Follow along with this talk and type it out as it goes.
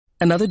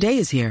Another day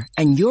is here,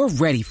 and you're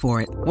ready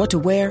for it. What to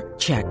wear?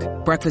 Check.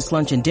 Breakfast,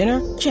 lunch, and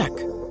dinner? Check.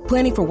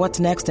 Planning for what's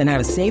next and how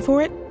to save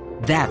for it?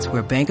 That's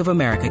where Bank of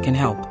America can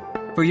help.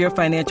 For your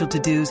financial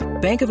to-dos,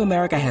 Bank of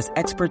America has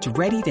experts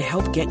ready to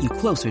help get you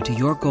closer to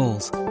your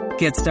goals.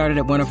 Get started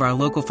at one of our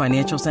local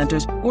financial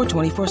centers or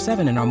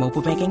 24/7 in our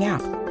mobile banking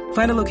app.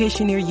 Find a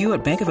location near you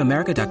at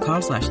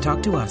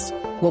bankofamerica.com/talktous.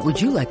 What would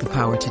you like the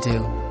power to do?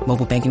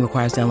 Mobile banking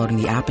requires downloading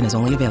the app and is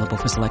only available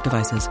for select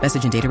devices.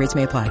 Message and data rates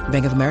may apply.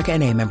 Bank of America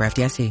N.A., member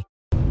FDIC.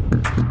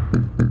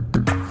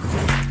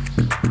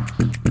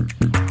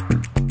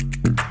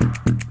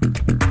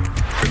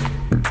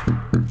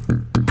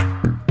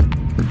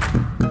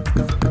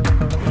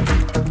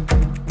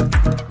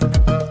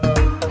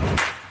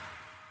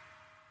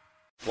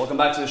 Welcome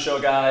back to the show,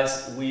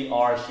 guys. We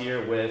are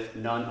here with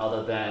none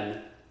other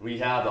than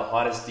R3hab, the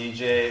hottest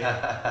DJ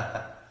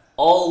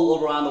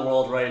all around the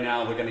world right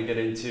now. We're going to get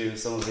into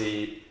some of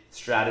the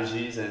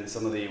strategies and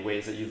some of the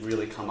ways that you've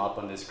really come up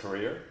on this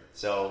career.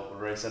 So we're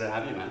very excited to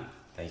have you, man.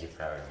 Thank you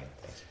for having me.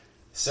 Thank you.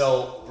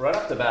 So right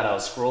off the bat, I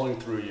was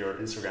scrolling through your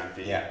Instagram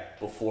feed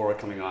before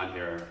coming on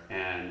here,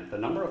 and the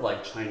number of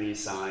like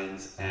Chinese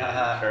signs and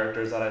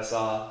characters that I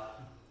saw.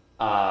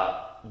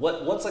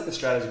 What's like the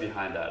strategy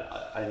behind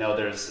that? I know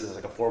there's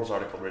like a Forbes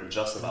article written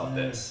just about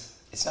this.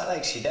 It's not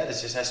actually that.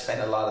 It's just I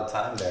spent a lot of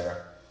time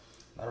there.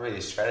 Not really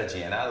a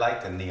strategy, and I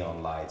like the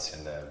neon lights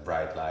and the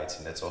bright lights,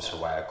 and that's also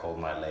why I called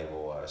my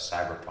label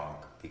Cyberpunk,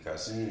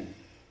 because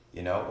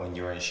you know, when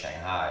you're in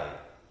Shanghai,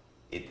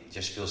 it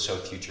just feels so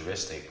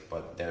futuristic,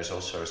 but there's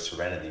also a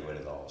serenity with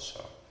it all.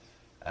 So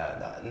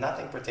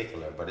nothing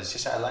particular, but it's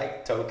just I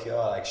like Tokyo,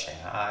 I like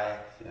Shanghai,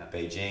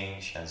 Beijing,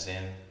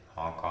 Shenzhen,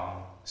 Hong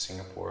Kong,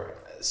 Singapore.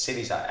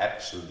 Cities I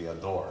absolutely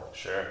adore.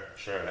 Sure.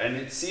 And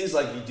it seems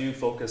like you do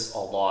focus a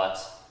lot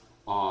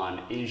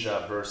on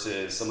Asia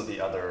versus some of the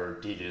other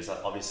DJs.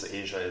 Obviously,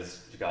 Asia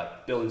you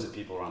got billions of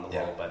people around the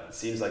world, but it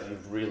seems like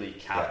you've really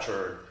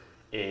captured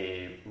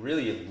a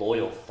really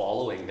loyal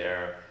following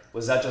there.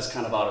 Was that just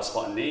kind of out of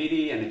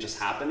spontaneity and it just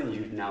happened and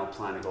you now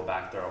plan to go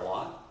back there a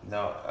lot?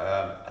 No,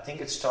 I think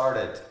it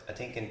started,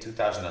 in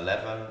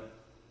 2011,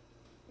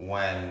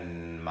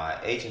 when my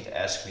agent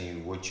asked me,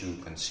 would you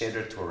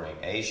consider touring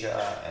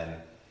Asia? And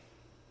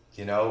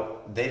you know,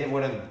 they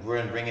weren't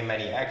bringing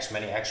many acts.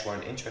 Many acts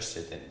weren't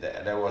interested.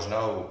 There was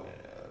no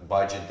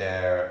budget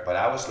there. But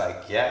I was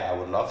like, I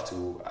would love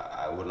to.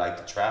 I would like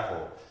to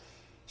travel.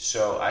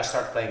 So I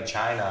started playing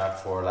China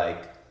for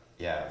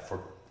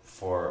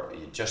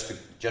just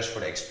for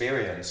the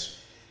experience,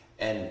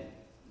 and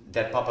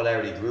that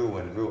popularity grew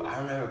and grew. I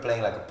remember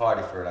playing like a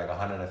party for like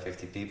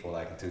 150 people,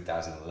 like in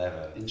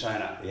 2011 in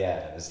China.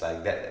 Yeah, it's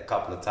like that a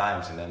couple of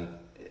times, and then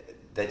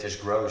that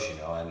just grows, you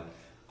know. And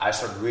I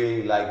started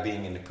really like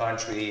being in the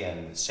country,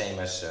 and same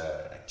as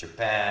like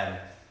Japan.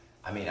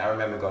 I mean, I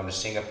remember going to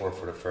Singapore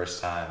for the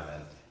first time,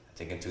 and I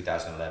think in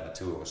 2011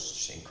 too. It was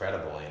just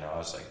incredible, you know. I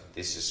was like,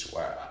 this is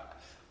where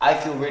I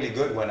feel really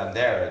good when I'm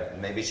there.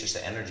 Maybe it's just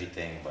an energy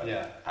thing, but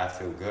I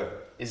feel good.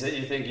 Is it,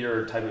 you think,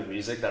 your type of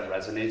music that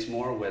resonates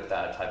more with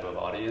that type of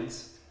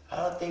audience? I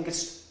don't think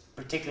it's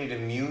particularly the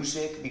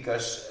music,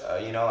 because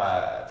you know,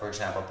 for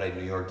example, I played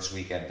New York this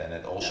weekend, and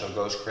it also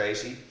goes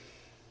crazy.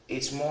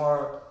 It's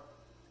more.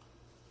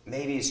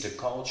 Maybe it's the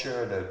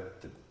culture,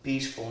 the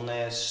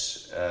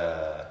peacefulness.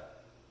 I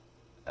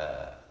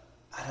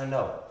don't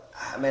know.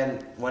 I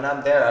mean, when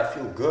I'm there, I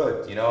feel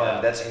good, you know,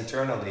 and that's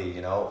internally,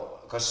 you know,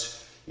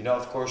 because, you know,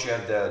 of course you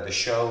have the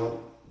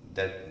show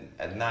that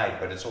at night,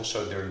 but it's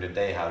also during the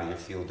day. How do you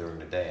feel during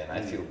the day? And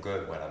I feel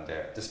good when I'm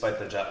there, despite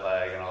the jet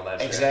lag and all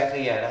that.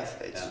 Exactly, And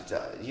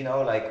you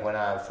know, like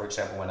for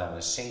example, when I'm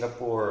in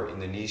Singapore,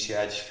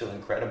 Indonesia, I just feel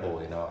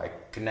incredible. You know, I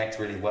connect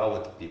really well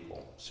with the people.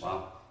 So,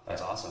 wow,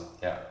 that's awesome.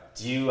 Yeah.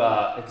 Do you,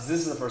 because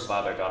this is the first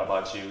vibe I got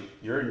about you,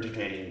 you're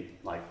entertaining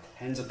like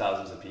tens of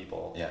thousands of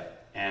people. Yeah.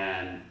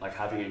 And like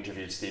having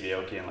interviewed Stevie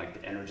Aoki and like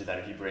the energy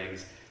that he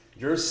brings,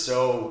 you're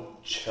so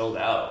chilled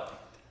out.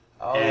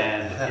 Oh,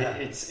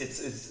 and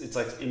it's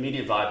like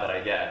immediate vibe that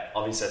I get.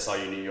 Obviously I saw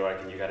you in New York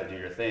and you got to do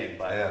your thing,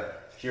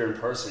 but here in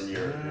person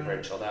you're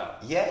very chilled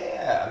out.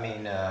 Yeah. I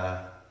mean,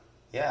 I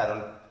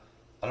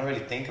don't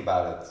really think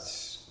about it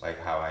like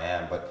how I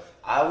am, but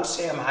I would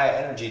say I'm high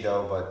energy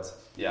though. But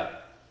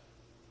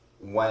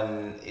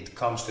when it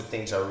comes to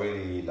things I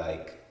really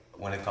like,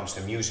 when it comes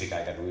to music,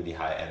 I got really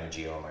high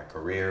energy on my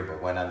career.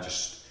 But when I'm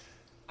just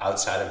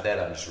outside of that,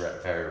 I'm just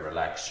very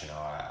relaxed, you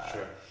know.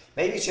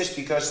 Maybe it's just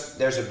because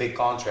there's a big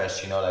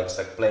contrast, you know, like it's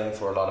like playing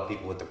for a lot of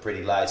people with the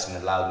pretty lights and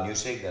the loud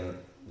music, and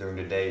during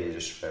the day you're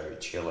just very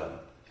chilling.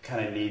 You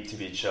kind of need to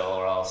be chill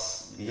or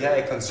else... Yeah,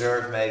 I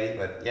conserve maybe,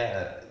 but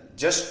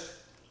just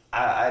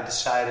I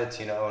decided,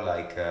 you know,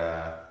 like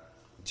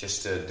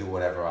just to do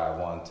whatever I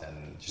want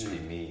and just be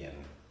me, and,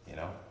 you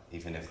know,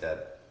 even if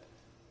that,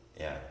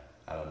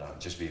 I don't know,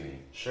 just be me.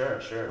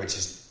 Sure. Which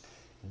is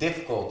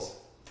difficult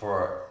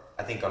for,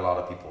 I think, a lot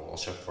of people,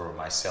 also for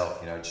myself,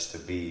 you know, just to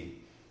be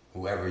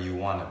whoever you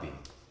want to be,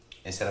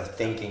 instead of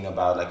thinking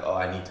about like, oh,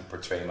 I need to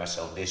portray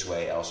myself this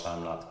way, else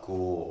I'm not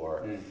cool,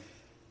 or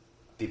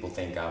people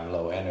think I'm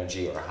low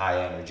energy or high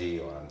energy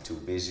or I'm too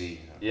busy.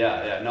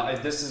 Yeah. No,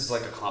 this is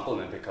like a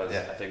compliment because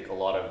Yeah. I think a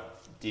lot of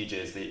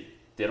DJs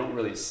they don't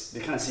really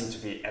they kind of seem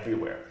to be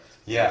everywhere.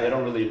 Yeah. They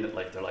don't really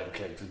like they're like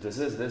okay this.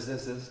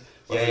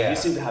 But Yeah. you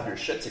seem to have your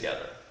shit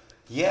together.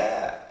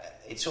 Yeah,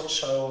 it's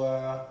also.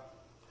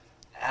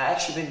 I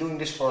actually been doing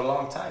this for a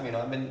long time. You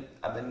know,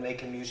 I've been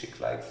making music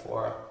like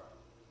for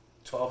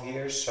 12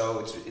 years, so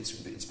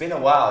it's been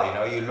a while. You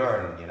know, you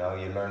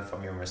learn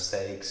from your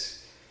mistakes.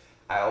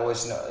 I always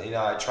know. You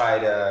know, I try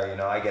to. You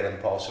know, I get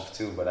impulsive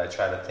too, but I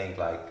try to think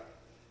like,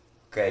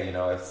 okay, you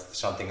know, if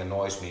something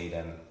annoys me,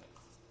 then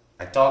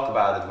I talk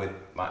about it with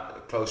my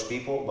close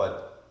people, but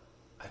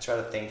I try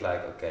to think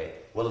like, okay,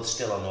 will it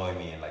still annoy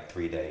me in like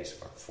 3 days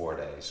or 4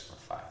 days or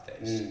 5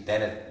 days?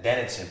 Then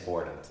it's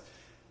important.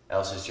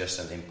 Else it's just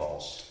an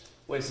impulse.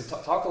 Wait, so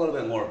talk a little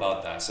bit more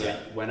about that. So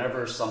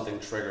whenever something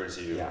triggers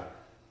you,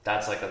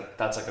 that's like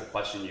a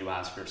question you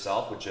ask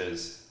yourself, which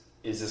is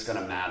this going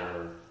to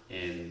matter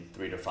in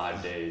 3 to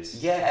 5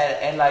 days? Yeah,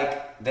 and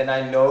like then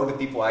I know the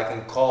people I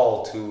can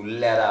call to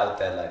let out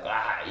that like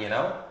you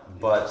know,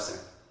 but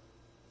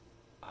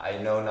I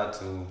know not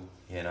to,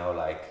 you know,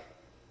 like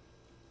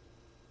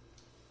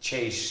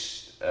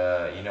chase,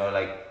 you know,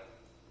 like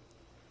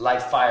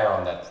light fire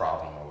on that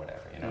problem or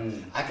whatever, you know.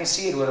 I can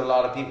see it with a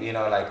lot of people, you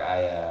know, like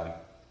I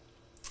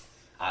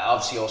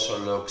obviously also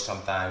look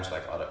sometimes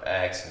like other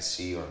acts and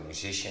see or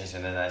musicians,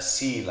 and then I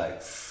see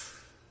like,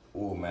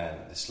 oh man,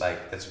 it's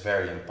like, that's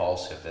very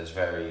impulsive, that's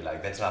very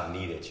like, that's not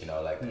needed, you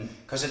know, like,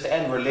 because at the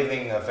end we're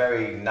living a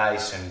very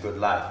nice and good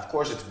life. Of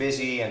course it's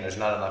busy and there's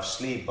not enough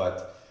sleep,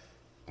 but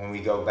when we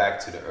go back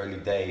to the early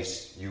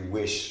days, you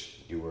wish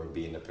you were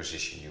be in the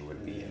position you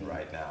would be in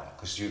right now,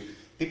 because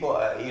people,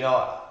 you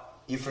know,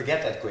 you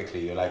forget that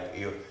quickly. You're like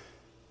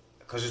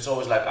because it's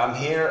always like I'm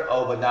here.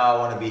 Oh, but now I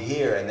want to be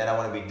here, and then I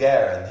want to be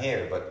there and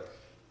here. But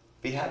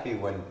be happy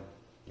when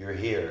you're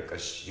here,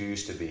 because you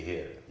used to be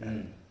here.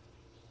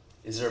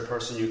 Is there a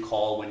person you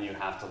call when you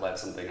have to let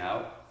something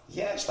out?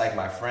 Yeah, it's like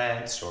my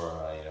friends or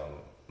you know,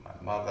 my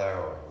mother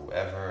or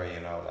whoever,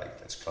 you know, like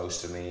that's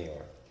close to me,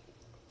 or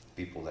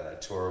people that I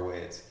tour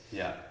with.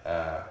 Yeah,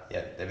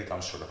 they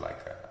become sort of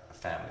like a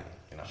family,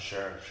 you know.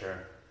 Sure.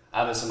 I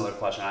have a similar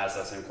question. I asked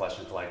that same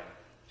question for like,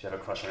 if you have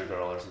a crush on a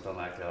girl or something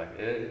like that, like,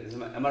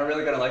 am I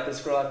really gonna like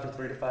this girl after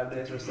 3 to 5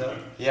 days or so?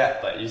 Yeah.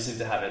 But you seem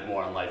to have it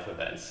more on life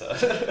events. So.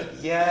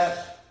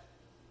 Yeah.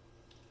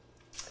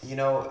 You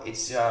know,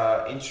 it's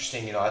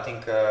interesting. You know, I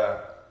think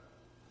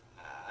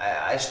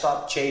I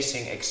stopped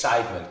chasing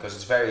excitement, because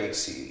it's very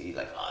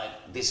like, oh,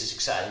 this is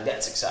exciting,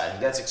 that's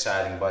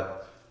exciting.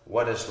 But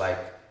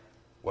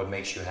what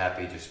makes you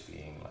happy? Just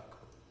being like,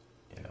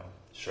 you know.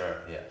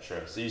 Sure. Yeah.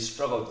 Sure. So you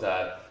struggle with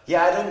that.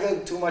 Yeah, I don't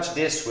get too much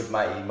this with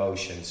my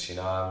emotions. You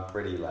know, I'm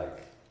pretty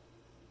like.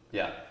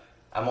 Yeah.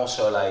 I'm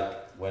also like,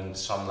 when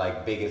some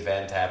like big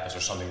event happens or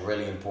something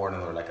really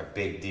important or like a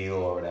big deal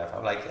or whatever,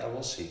 I'm like, yeah,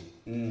 we'll see.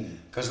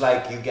 Because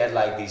like you get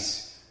like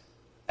these,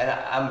 and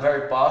I'm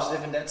very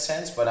positive in that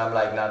sense, but I'm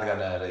like not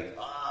gonna like,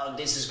 oh,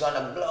 this is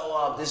gonna blow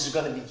up, this is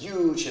gonna be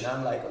huge, and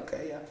I'm like,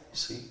 okay, yeah,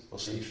 we'll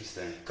see.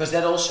 Interesting. Because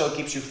that also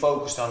keeps you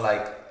focused on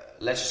like,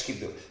 let's just keep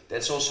doing.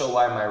 That's also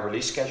why my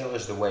release schedule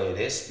is the way it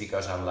is,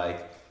 because I'm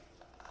like,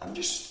 I'm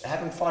just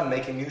having fun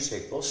making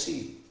music. We'll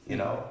see, you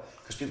know,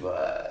 because people,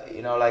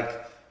 you know,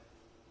 like.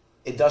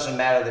 It doesn't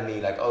matter to me,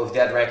 like, oh, if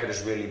that record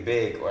is really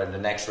big or the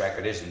next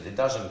record isn't. It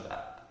doesn't.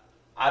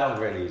 I don't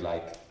really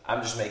like.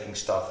 I'm just making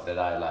stuff that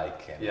I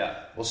like, and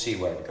we'll see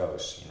where it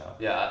goes. You know.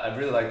 Yeah, I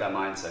really like that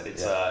mindset.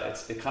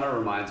 It kind of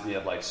reminds me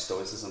of like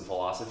Stoicism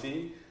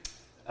philosophy.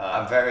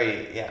 I'm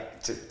very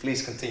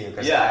please continue,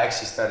 because I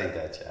actually studied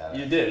that. Yeah.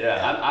 You did,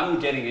 yeah. I'm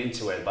getting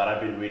into it, but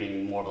I've been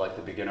reading more of like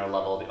the beginner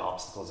level, The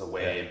Obstacles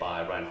Away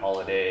by Ryan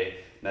Holiday.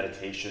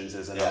 Meditations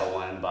is another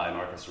one by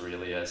Marcus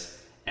Aurelius.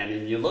 And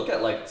when you look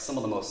at like some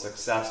of the most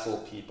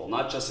successful people,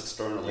 not just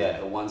externally,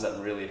 the ones that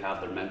really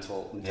have their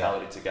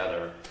mentality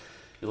together.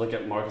 You look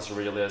at Marcus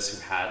Aurelius,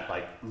 who had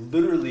like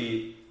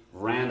literally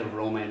ran the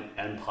Roman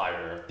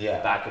Empire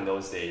back in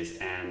those days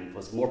and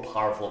was more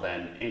powerful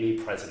than any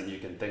president you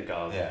can think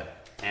of. Yeah.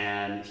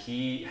 And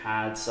he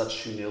had such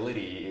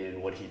humility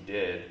in what he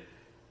did.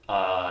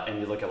 And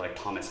you look at like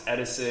Thomas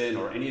Edison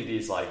or any of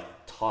these like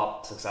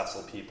top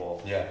successful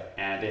people,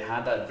 and they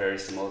had that very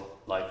similar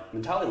like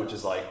mentality, which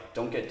is like,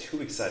 don't get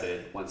too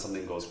excited when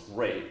something goes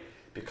great,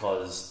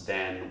 because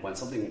then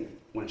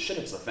when shit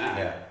hits the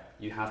fan,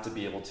 you have to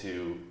be able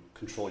to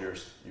control your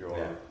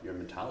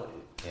mentality.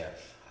 Yeah,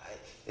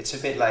 it's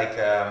a bit like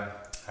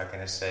how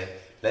can I say?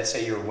 Let's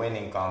say you're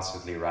winning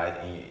constantly, right?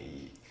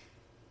 And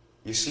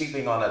you're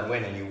sleeping on that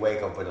win, and you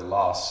wake up with a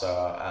loss. So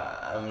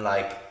I'm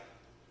like,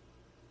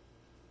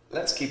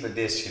 let's keep it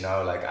this, you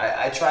know, like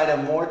I try to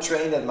more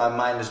train that my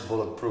mind is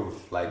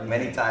bulletproof. Like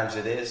many times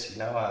it is, you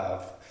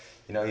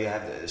know, you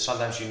have to,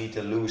 sometimes you need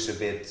to lose a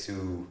bit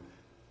to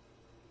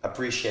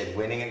appreciate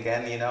winning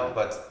again, you know,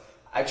 but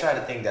I try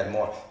to think that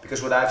more,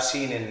 because what I've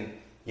seen in,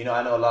 you know,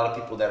 I know a lot of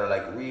people that are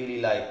like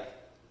really like,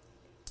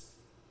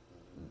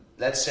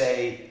 let's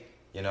say,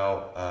 you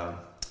know,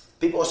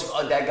 people always think,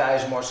 oh, that guy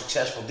is more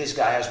successful, this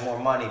guy has more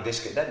money,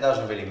 that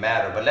doesn't really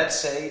matter. But let's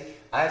say,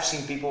 I've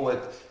seen people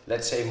with,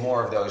 let's say,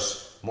 more of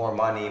those, more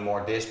money,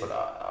 more this, but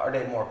are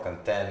they more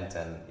content?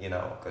 And, you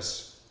know,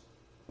 because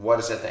what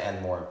is at the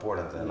end more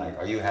important than, like,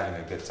 are you having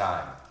a good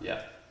time?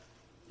 Yeah.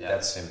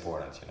 That's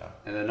important, you know.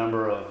 And the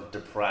number of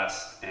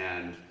depressed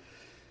and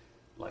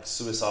like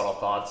suicidal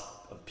thoughts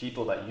of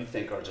people that you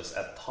think are just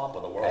at the top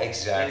of the world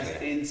is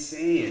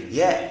insane.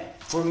 Yeah,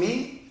 for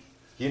me,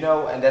 you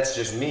know, and that's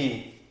just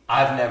me,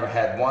 I've never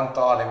had one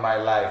thought in my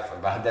life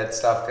about that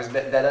stuff, because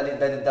that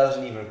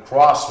doesn't even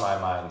cross my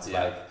mind.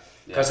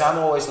 Because I'm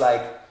always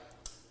like,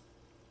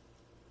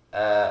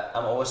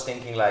 I'm always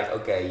thinking like,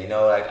 okay, you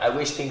know, like I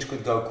wish things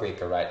could go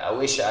quicker, right? I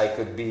wish I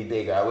could be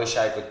bigger. I wish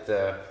I could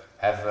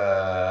have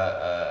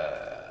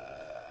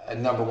a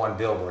number one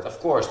billboard. Of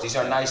course, these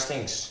are nice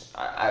things.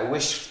 I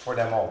wish for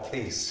them all,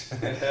 please.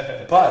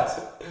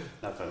 But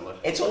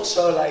it's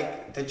also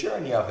like the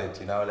journey of it,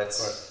 you know.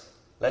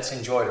 Let's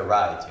enjoy the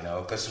ride, you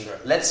know. Because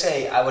let's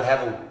say I would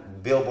have a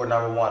billboard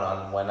number one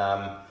on when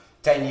I'm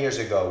 10 years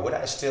ago. Would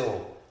I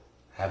still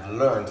have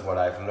learned what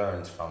I've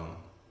learned from,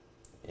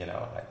 you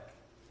know, like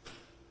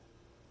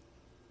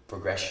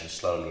progression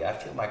slowly? I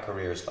feel my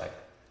career is like,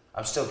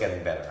 I'm still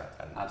getting better.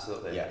 And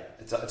absolutely. Yeah.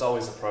 It's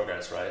always a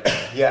progress, right?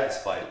 Yeah.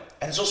 Despite.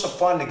 And it's also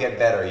fun to get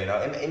better, you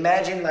know.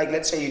 Imagine, like,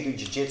 let's say you do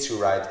jiu-jitsu,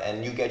 right?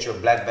 And you get your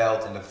black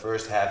belt in the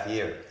first half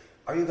year.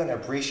 Are you going to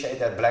appreciate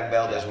that black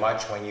belt as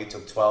much when you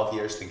took 12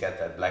 years to get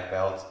that black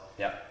belt?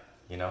 Yeah.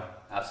 You know?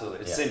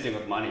 Absolutely. It's the same thing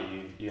with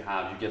money. You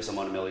give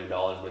someone $1 million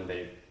when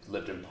they've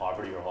lived in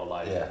poverty your whole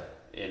life. Yeah.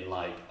 In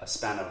like a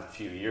span of a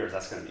few years,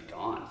 that's going to be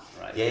gone,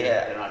 right?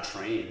 Yeah. They're not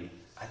trained.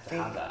 I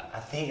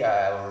think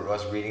I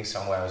was reading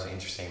somewhere, it was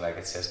interesting, like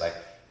it says like,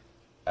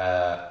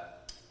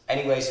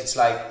 anyways, it's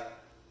like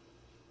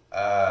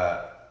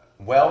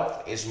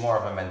wealth is more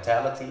of a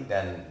mentality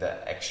than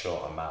the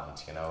actual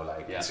amount, you know,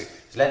 like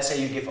let's say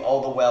you give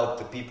all the wealth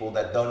to people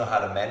that don't know how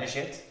to manage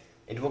it,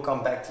 it will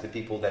come back to the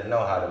people that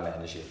know how to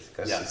manage it,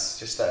 because it's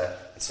just a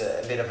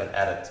bit of an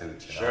attitude,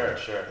 you know?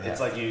 Sure. Yeah.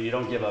 It's like you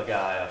don't give a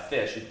guy a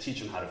fish, you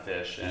teach him how to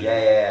fish.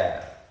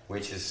 And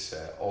which is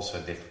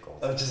also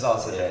difficult. Which is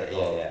also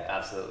difficult. Yeah.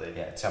 Absolutely.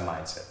 Yeah, it's a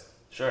mindset.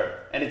 Sure.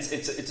 And it's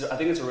I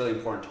think it's a really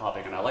important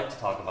topic, and I like to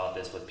talk about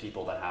this with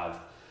people that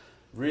have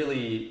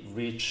really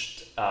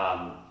reached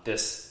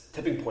this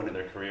tipping point in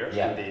their career,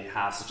 and they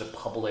have such a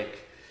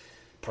public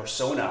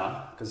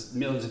persona, because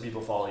millions of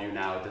people follow you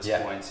now at this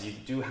point, so you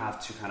do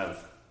have to kind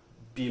of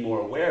be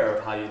more aware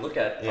of how you look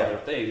at other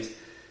things.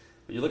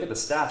 When you look at the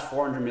stats,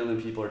 400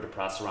 million people are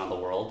depressed around the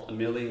world, 1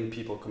 million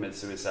people commit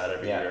suicide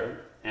every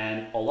year.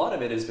 And a lot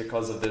of it is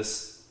because of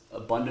this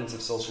abundance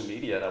of social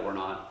media that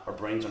our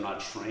brains are not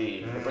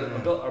trained.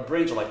 Our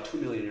brains are like 2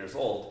 million years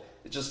old.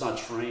 It's just not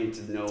trained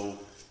to know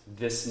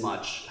this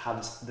much,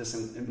 have this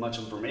much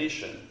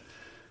information.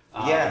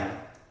 I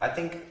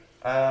think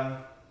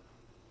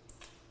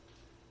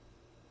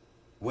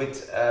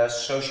with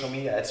social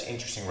media, it's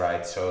interesting,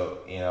 right? So,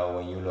 you know,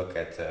 when you look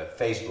at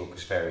Facebook,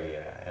 it's very,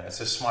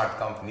 it's a smart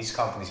company. These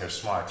companies are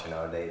smart, you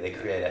know, they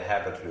create a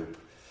habit loop.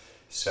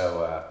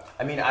 So,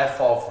 I mean, I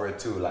fall for it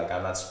too. Like,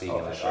 I'm not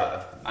speaking like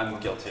I'm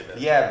guilty of it.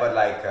 Yeah, but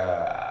like,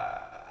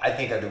 I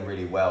think I do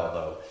really well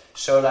though.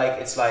 So,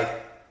 like, it's like,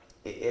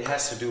 it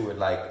has to do with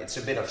like, it's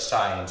a bit of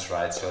science,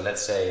 right? So,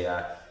 let's say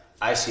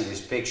I see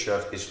this picture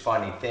of this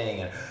funny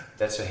thing, and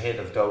that's a hit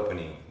of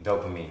dopamine.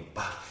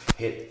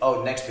 Hit.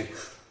 Oh, next picture.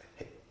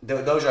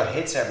 Those are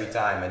hits every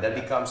time, and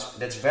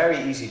that's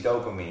very easy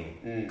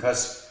dopamine,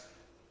 because.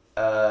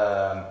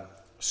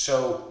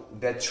 So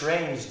that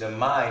trains the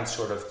mind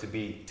sort of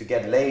to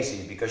get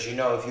lazy, because, you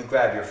know, if you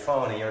grab your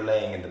phone and you're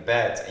laying in the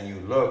bed and you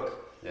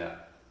look,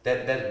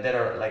 that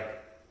are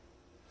like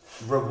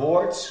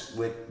rewards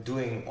with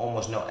doing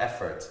almost no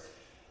effort,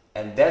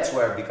 and that's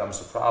where it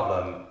becomes a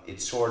problem.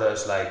 It's sort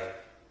of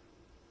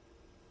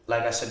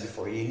like I said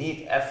before, you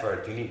need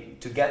effort. You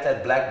need to get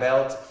that black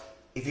belt.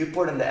 If you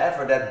put in the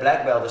effort, that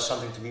black belt is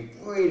something to be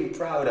really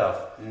proud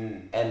of,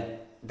 and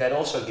that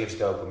also gives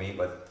dopamine,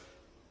 but.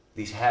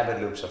 These habit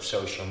loops of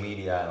social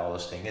media and all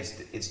those things,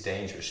 it's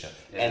dangerous. Yes.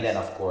 And then,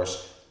 of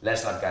course,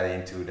 let's not get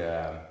into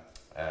the,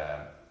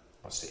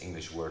 what's the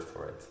English word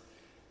for it?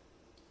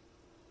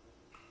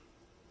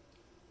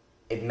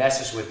 It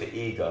messes with the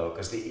ego,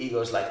 because the ego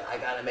is like, I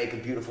gotta make a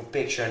beautiful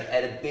picture and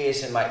edit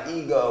this, and my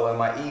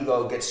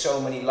ego gets so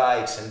many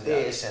likes, and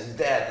this and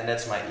that, and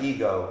that's my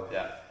ego.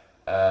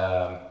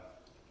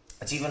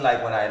 It's even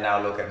like when I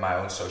now look at my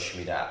own social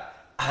media,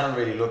 I don't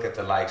really look at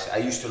the likes. I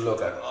used to look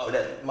like, oh,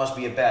 that must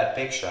be a bad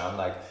picture. I'm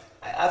like,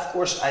 of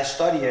course, I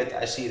study it.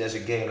 I see it as a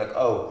game, like,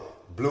 oh,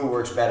 blue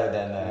works better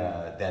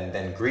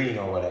than green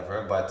or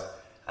whatever. But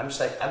I'm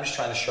just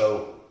trying to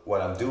show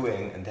what I'm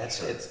doing, and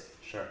that's it.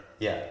 Sure.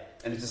 Yeah.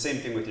 And it's the same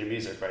thing with your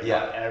music, right?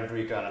 Yeah.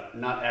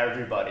 Not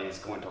everybody is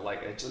going to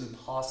like it. It's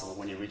impossible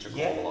when you reach a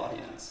global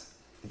audience.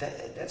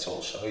 That's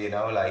also, you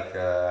know, like,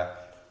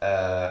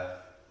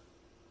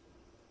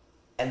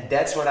 and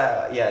that's what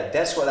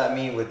I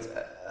mean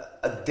with.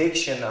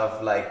 Addiction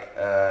of like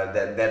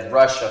that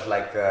rush of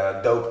like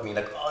dopamine,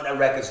 like, oh, other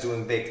records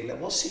doing big.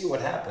 We'll see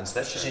what happens.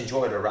 Let's just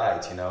enjoy the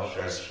ride, you know.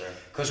 Sure.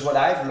 Because what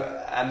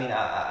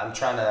I'm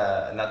trying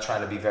to, not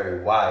trying to be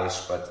very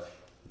wise, but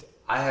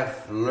I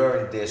have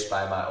learned this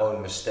by my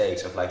own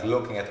mistakes of like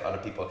looking at other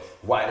people.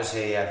 Why does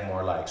he have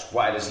more likes?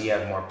 Why does he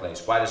have more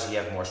plays? Why does he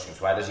have more streams?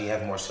 Why does he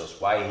have more sales?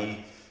 Why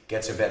he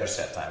gets a better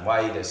set time?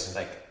 Why he this? It's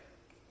like,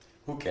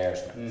 who cares,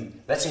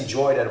 man? Let's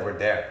enjoy that we're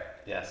there.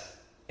 Yes.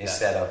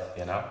 Instead of,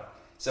 you know.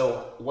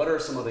 So what are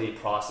some of the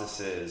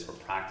processes or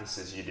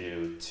practices you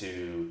do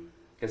to,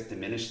 I guess,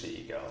 diminish the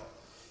ego?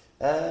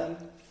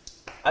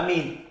 I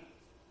mean,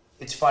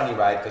 it's funny,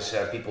 right? Because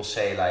people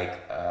say like,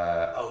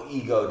 oh,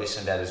 ego, this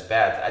and that is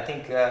bad. I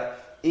think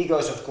ego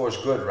is of course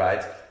good,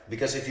 right?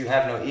 Because if you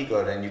have no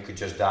ego, then you could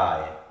just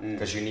die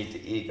because you need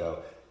the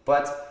ego.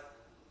 But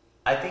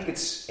I think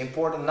it's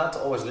important not to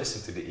always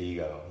listen to the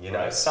ego, you know?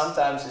 Right.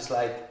 Sometimes it's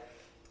like,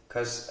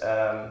 because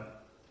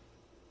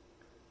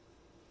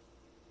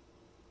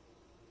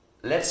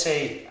let's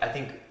say, I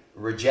think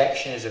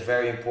rejection is a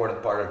very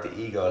important part of the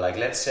ego. Like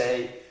let's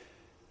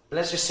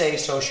just say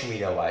social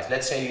media wise,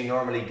 let's say you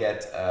normally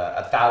get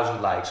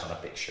 1,000 likes on a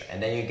picture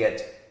and then you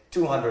get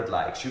 200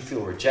 likes, you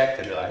feel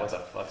rejected. You're right? like, what the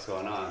fuck's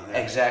going on? Yeah.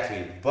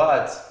 Exactly,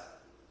 but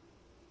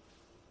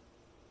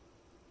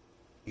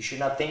you should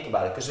not think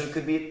about it because it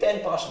could be a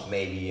 10%.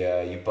 Maybe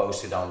you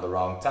posted on the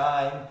wrong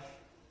time,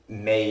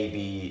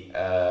 maybe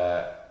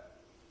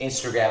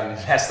Instagram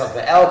messed up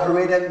the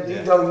algorithm,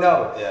 you don't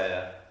know.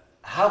 Yeah.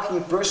 How can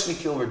you personally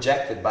feel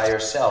rejected by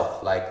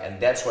yourself? Like, and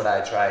that's what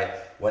I try.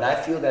 When I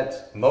feel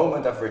that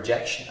moment of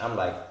rejection, I'm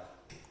like,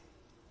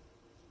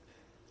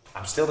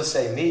 I'm still the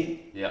same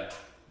me. Yeah.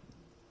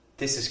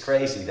 This is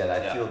crazy that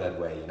I feel that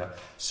way, you know?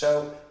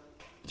 So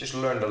just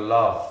learn to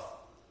love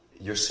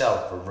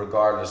yourself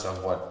regardless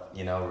of what,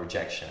 you know,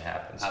 rejection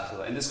happens.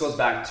 Absolutely. And this goes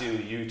back to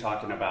you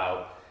talking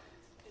about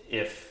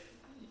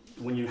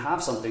when you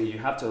have something, you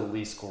have to at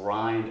least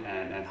grind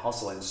and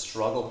hustle and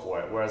struggle for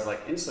it. Whereas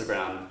like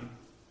Instagram, you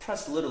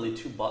press literally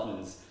 2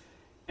 buttons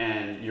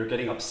and you're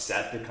getting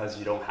upset because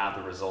you don't have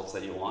the results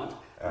that you want.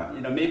 You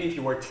know, maybe if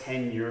you work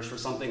 10 years for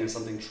something and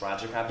something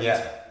tragic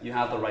happens, you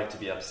have the right to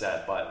be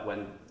upset. But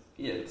when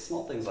it's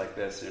small things like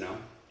this, you know.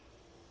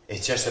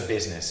 It's just a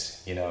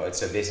business, you know.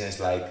 It's a business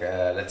like,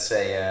 let's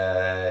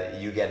say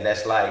you get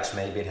less likes.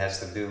 Maybe it has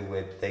to do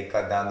with they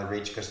cut down the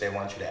reach because they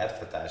want you to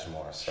advertise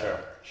more. So,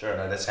 Sure. You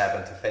know, that's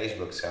happened to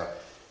Facebook. So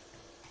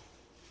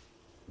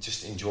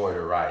just enjoy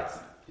the ride.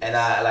 And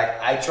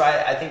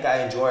I think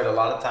I enjoy it a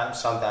lot of times.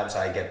 Sometimes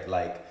I get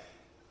like,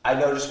 I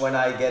notice when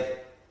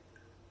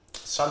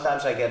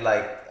sometimes I get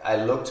like, I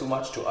look too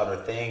much to other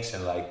things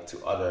and like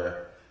to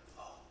other,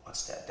 oh,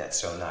 what's that? That's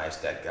so nice,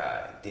 that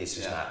guy. This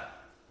is not.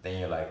 Then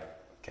you're like,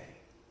 okay,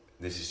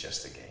 this is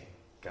just a game.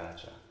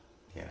 Gotcha.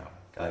 You know,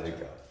 let it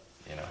go,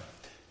 you know.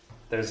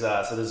 There's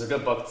a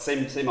good book,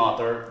 same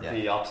author,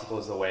 The Obstacle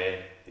is the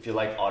Way. If you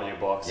like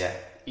audiobooks,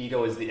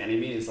 Ego is the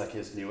Enemy is like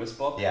his newest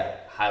book. Yeah.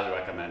 Highly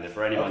recommend it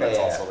for anyone that's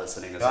also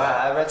listening as well.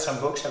 I read some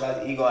books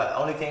about ego. The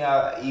only thing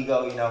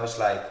ego, you know, is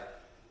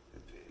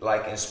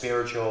like in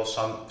spiritual,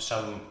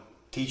 some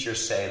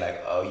teachers say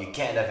like, oh, you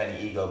can't have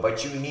any ego,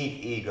 but you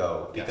need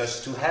ego.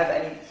 Because to have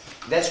any,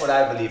 that's what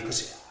I believe.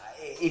 Because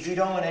if you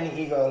don't want any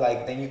ego,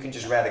 like, then you can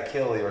just rather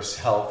kill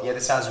yourself. Yeah,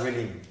 that sounds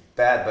really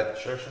bad, but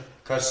sure.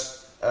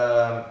 Because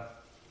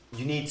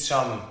you need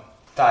some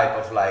type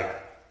of like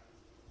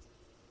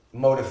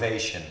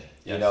motivation.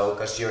 You know,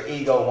 because your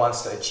ego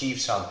wants to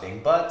achieve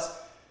something, but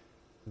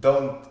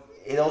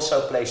it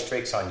also plays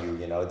tricks on you,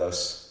 you know,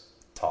 those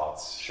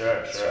thoughts.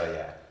 Sure.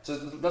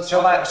 So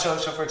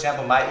for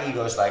example, my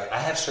ego is like, I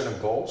have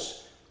certain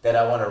goals that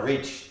I want to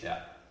reach. Yeah.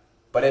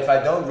 But if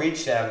I don't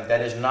reach them,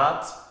 that is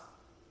not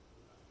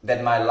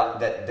that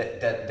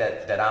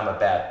that I'm a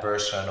bad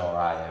person or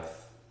I have,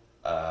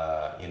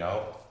 you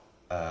know,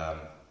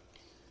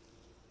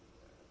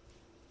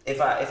 if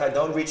I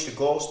don't reach the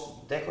goals,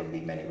 there could be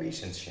many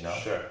reasons, you know.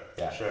 Sure.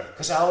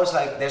 Because I always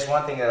like, there's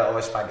one thing that I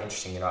always find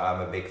interesting. You know,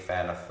 I'm a big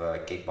fan of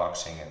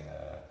kickboxing and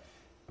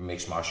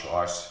mixed martial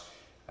arts.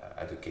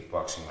 I do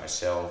kickboxing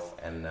myself,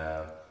 and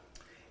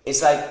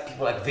it's like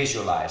people like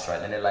visualize,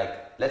 right? And they're like,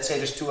 let's say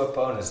there's 2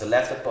 opponents. The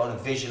left opponent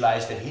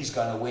visualizes that he's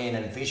gonna win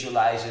and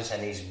visualizes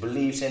and he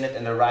believes in it,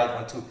 and the right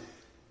one too.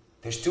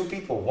 There's 2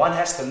 people. One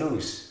has to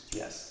lose.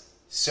 Yes.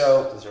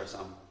 So deserve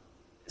some.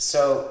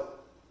 So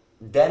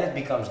then it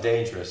becomes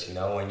dangerous, you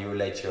know, when you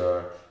let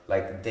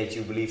that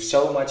you believe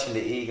so much in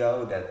the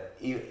ego that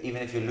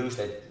even if you lose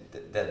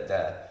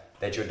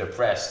that you're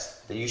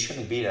depressed, that you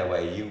shouldn't be that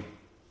way. You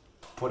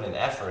put in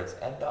effort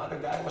and the other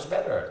guy was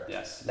better.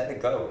 Yes. Let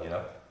it go, you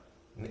know.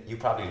 You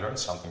probably learned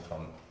something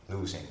from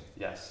losing.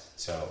 Yes.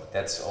 So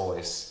that's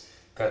always,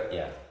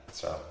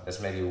 so that's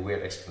maybe a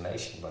weird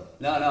explanation, but...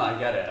 No, I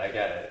get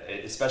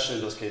it. Especially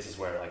in those cases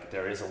where like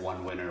there is a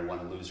one winner,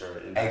 one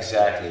loser in that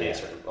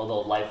case.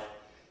 Although life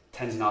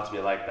tends not to be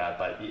like that,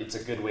 but it's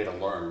a good way to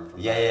learn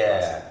from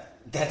that.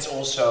 That's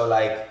also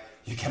like,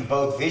 you can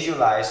both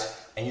visualize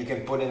and you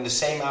can put in the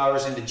same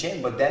hours in the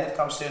gym, but then it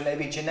comes to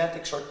maybe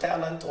genetics or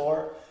talent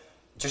or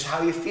just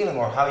how you're feeling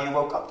or how you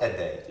woke up that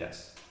day.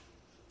 Yes.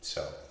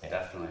 So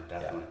Definitely.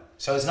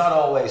 So it's not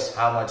always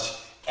how much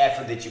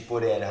effort did you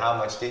put in, how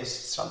much this.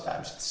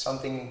 Sometimes it's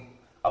something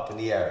up in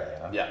the air.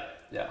 You know?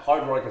 Yeah.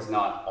 Hard work is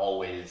not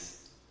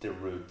always the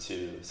route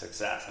to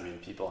success. I mean,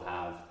 people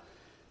are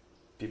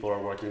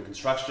working in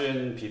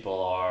construction.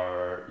 People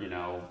are,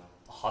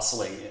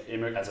 hustling.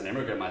 As an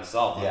immigrant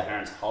myself, my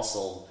parents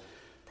hustled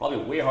probably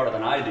way harder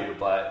than I do.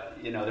 But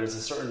there's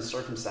a certain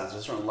circumstance,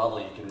 a certain level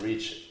you can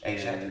reach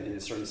in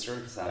certain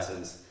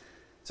circumstances. Yeah.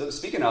 So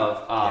speaking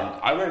of,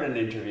 I read an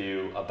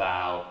interview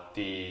about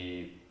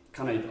the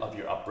kind of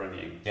your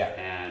upbringing,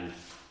 and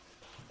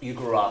you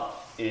grew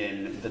up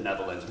in the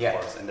Netherlands, of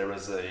course, and there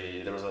was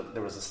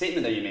a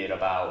statement that you made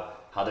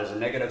about how there's a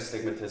negative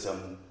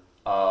stigmatism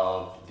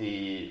of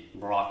the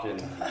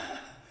Moroccan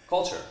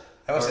culture.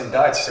 That was in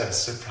Dutch, so it's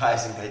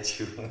surprising that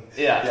you...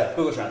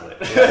 Google Translate.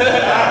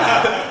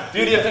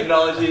 Beauty of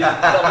technology,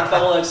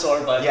 double-edged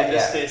sword, but in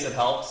this case it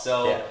helps.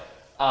 So,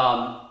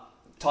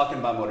 talking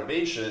about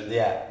motivation,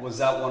 was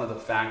that one of the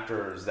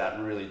factors that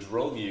really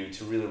drove you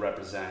to really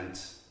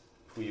represent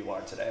who you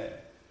are today?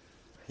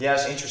 Yeah,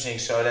 it's interesting.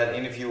 So that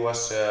interview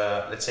was,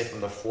 let's say, from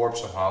the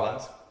Forbes of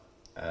Holland.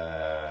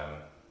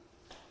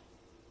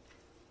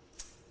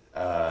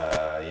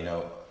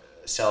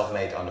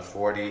 Self-made under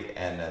 40,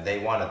 and they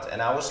wanted,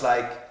 and I was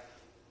like,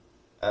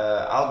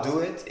 I'll do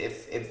it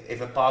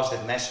if a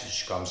positive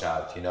message comes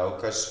out,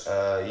 because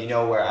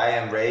where I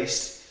am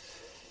raised,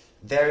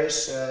 there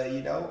is,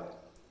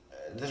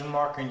 there's a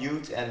Moroccan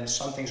youth, and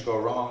some things go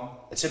wrong.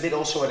 It's a bit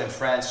also what in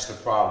France is the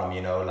problem,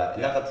 not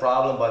the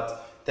problem,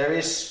 but there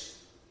is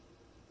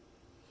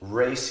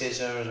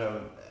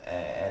racism,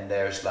 and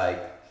there's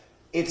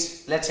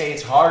let's say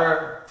it's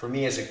harder for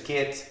me as a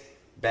kid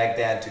back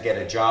then to get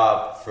a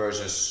job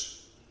versus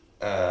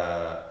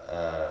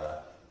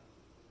a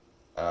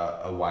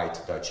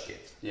white Dutch kid.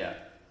 Yeah.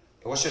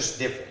 It was just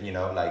different,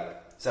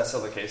 Is that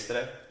still the case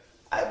today?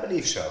 I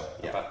believe so,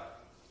 yeah. Okay.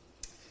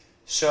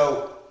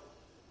 So,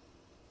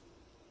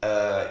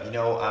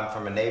 I'm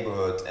from a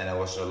neighborhood, and there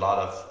was a lot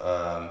of,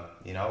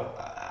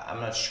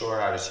 I'm not sure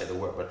how to say the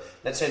word, but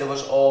let's say there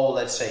was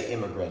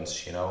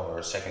immigrants,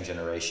 or second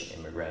generation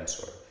immigrants,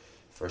 or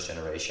first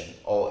generation,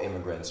 all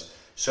immigrants.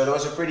 So there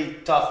was a pretty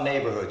tough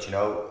neighborhood,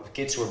 The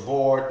kids were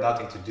bored,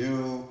 nothing to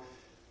do.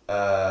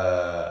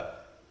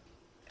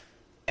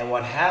 And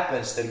what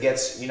happens that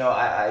gets,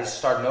 I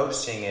start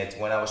noticing it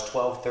when I was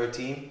 12,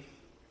 13.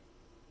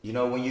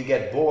 When you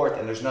get bored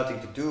and there's nothing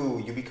to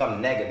do, you become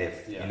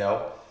negative,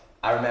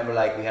 I remember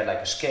we had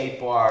a skate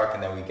park,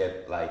 and then we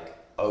get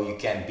oh, you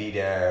can't be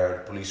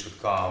there, the police would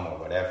come or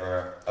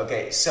whatever.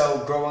 Okay,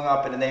 so growing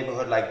up in a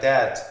neighborhood like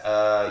that,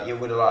 you're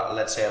with a lot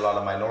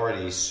of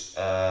minorities,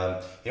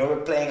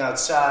 we're playing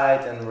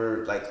outside, and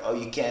we're oh,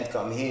 you can't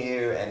come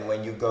here, and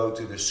when you go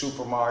to the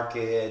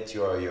supermarket,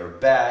 your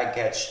bag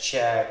gets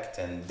checked,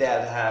 and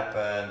that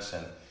happens,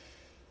 and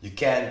you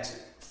can't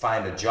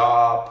find a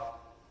job.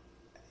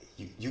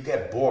 You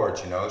get bored,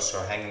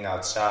 so hanging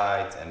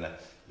outside, and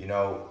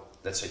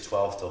let's say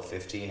 12 till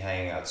 15,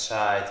 hanging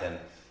outside, and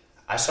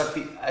I start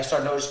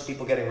noticing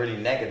people getting really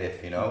negative,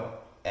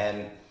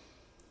 and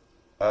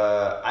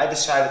I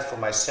decided for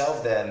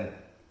myself then,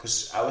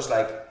 because I was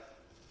like,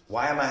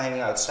 why am I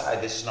hanging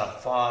outside? This is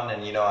not fun,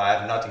 and I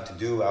have nothing to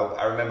do.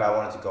 I remember I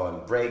wanted to go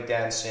in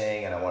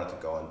breakdancing, and I wanted to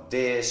go in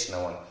this,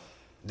 and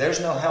there's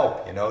no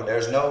help,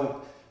 there's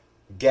no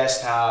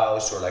guest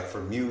house or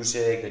for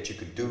music that you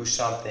could do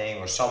something,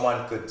 or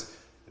someone could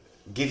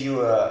give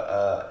you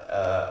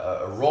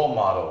a role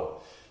model.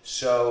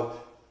 So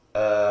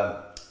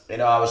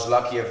I was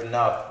lucky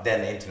enough, then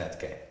the internet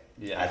came.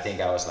 Yeah. I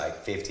think I was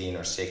 15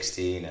 or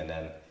 16, and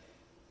then,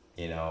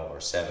 or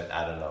 7,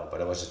 I don't know,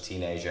 but I was a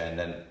teenager, and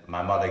then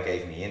my mother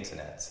gave me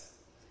internet.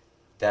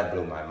 That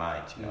blew my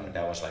mind,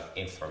 that was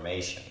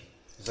information.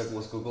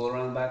 Was Google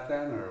around back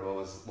then, or what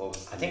was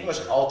I think it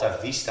was Alta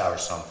Vista or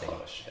something.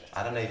 Oh shit.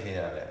 I don't know if you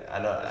know that. I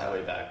know that's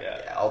way back,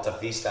 yeah. Alta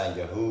Vista and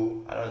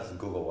Yahoo. I don't know if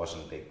Google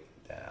wasn't big.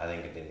 I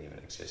think it didn't even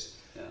exist.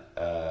 Yeah.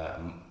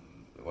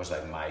 It was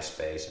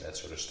MySpace and that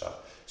sort of stuff.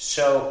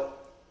 So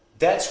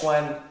that's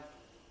when,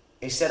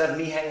 instead of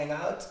me hanging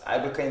out, I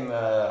became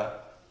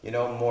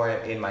more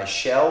in my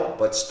shell,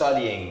 but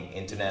studying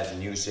internet and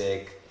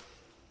music.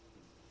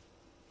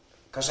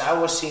 Because I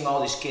was seeing all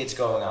these kids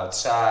going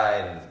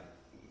outside, and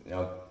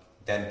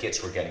then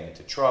kids were getting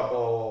into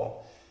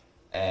trouble,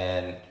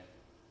 and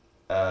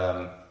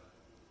that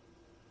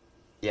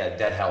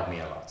helped me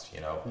a lot,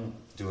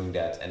 doing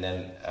that. And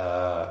then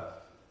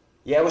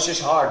it was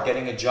just hard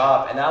getting a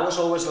job, and I was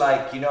always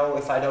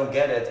if I don't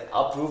get it,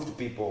 I'll prove to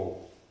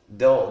people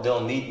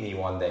they'll need me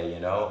one day,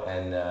 and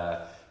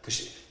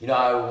because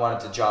I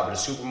wanted a job at a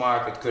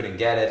supermarket, couldn't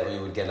get it, or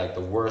you would get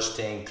the worst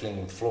thing,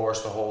 cleaning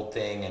floors, the whole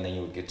thing, and then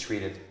you would get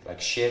treated like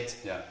shit.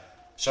 Yeah.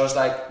 So it's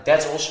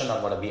that's also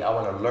not what I be. I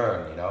want to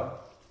learn,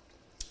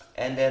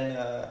 And then,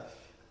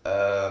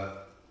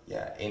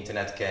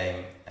 internet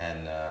came,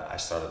 and I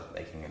started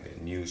making a bit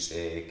of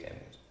music, and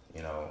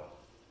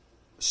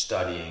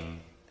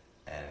studying,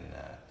 and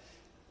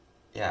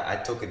I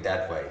took it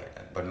that way.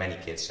 But many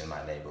kids in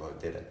my neighborhood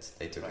didn't.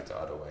 They took it the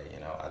other way.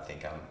 I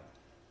think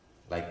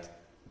like,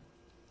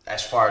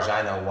 as far as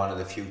I know, one of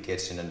the few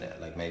kids in the,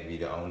 like maybe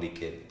the only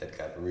kid that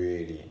got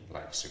really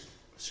like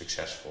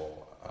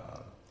successful.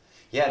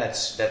 Yeah,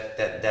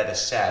 that is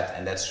sad,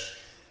 and that's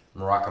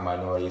Moroccan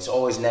minority. It's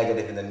always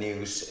negative in the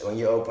news. When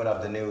you open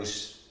up the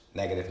news,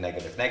 negative.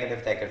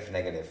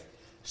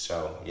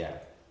 So yeah.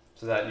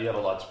 So that you have a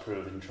lot to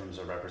prove in terms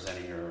of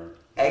representing your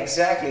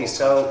exactly.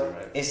 So country,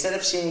 right? Instead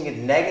of seeing it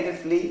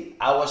negatively,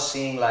 I was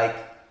seeing like,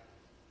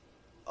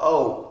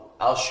 oh,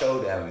 I'll show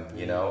them,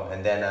 you know.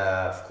 And then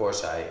of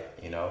course I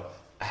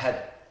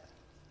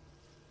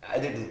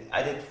did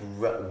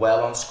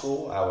well on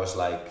school. I was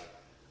like,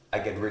 I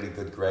get really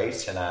good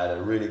grades, and I have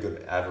a really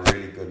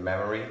good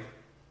memory,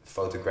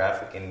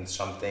 photographic in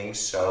some things.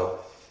 So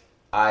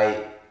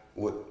I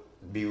would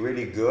be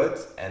really good,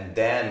 and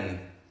then,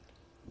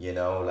 you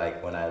know,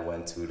 like when I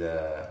went to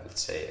the,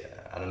 let's say,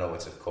 I don't know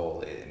what's it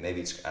called.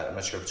 Maybe it's, I'm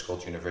not sure if it's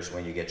called university,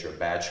 when you get your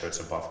badge, or it's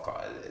above.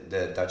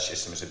 The Dutch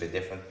system is a bit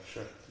different.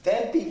 Sure.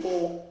 Then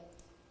people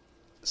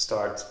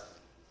start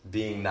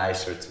being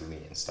nicer to me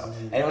and stuff.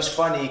 And it was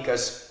funny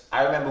because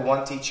I remember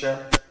one teacher,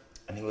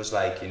 and he was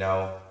like, you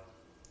know,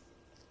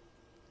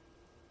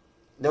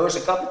 there was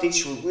a couple of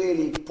teachers who were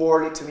really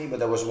poorly to me, but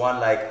there was one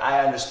like,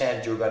 I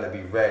understand you're gonna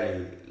be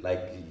ready,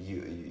 like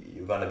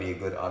you're gonna be a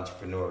good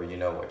entrepreneur, you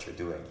know what you're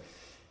doing.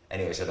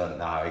 Anyways, I don't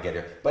know how I get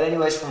here. But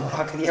anyways, from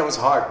Morocco, yeah, it was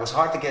hard. It was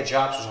hard to get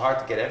jobs, it was hard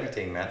to get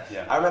everything, man.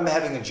 Yeah. I remember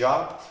having a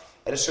job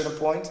at a certain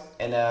point,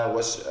 and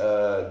was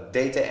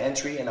data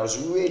entry, and I was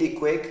really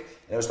quick,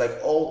 and it was like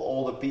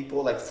all the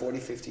people, like 40,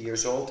 50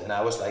 years old, and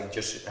I was like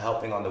just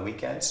helping on the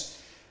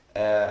weekends.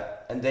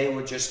 And they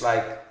would just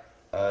like,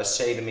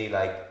 say to me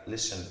like,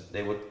 listen,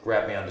 they would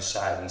grab me on the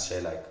side and say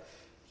like,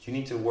 you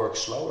need to work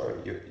slower,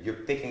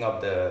 you're picking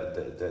up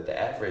the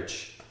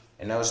average.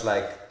 And I was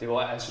like, they will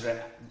ask you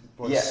to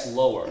work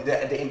slower.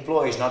 The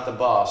employees, not the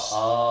boss.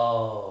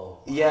 Oh.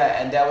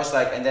 Yeah, and that was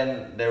like, and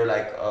then they were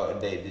like,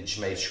 they just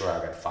made sure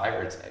I got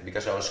fired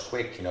because I was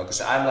quick, you know,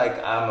 because I'm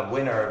a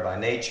winner by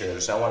nature,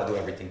 so I want to do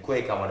everything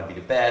quick, I want to be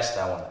the best,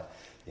 I want to,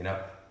 you know.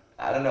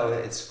 I don't know,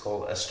 it's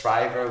called a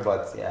striver,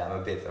 but yeah, I'm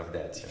a bit of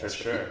that. For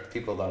sure.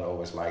 People don't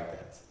always like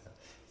that.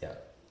 Yeah.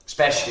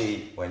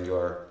 Especially when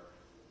you're,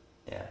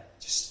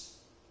 just,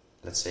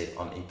 let's say,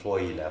 on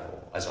employee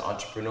level. As an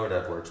entrepreneur,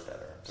 that works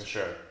better. For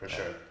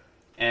sure.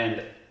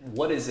 And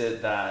what is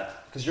it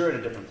that, because you're at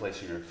a different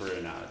place in your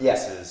career now. Yeah.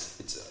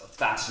 It's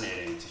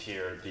fascinating to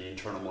hear the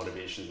internal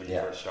motivations when you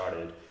first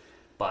started.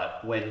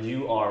 But when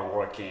you are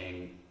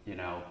working, you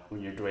know,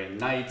 when you're doing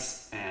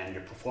nights and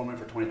you're performing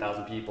for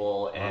 20,000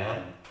 people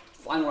and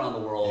flying around the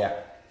world,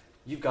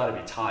 you've got to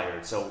be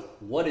tired. So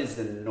what is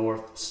the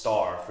North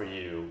Star for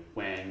you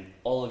when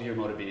all of your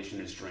motivation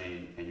is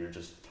drained and you're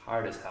just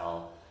tired as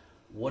hell?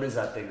 What is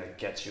that thing that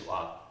gets you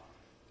up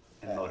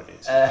and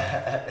motivates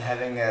you?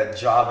 Having a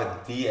job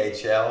at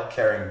DHL,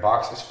 carrying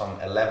boxes from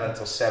 11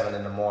 till 7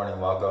 in the morning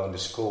while going to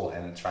school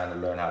and trying to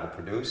learn how to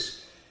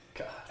produce.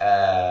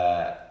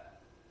 God.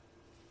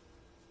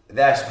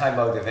 That's my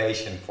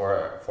motivation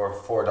for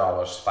 $4,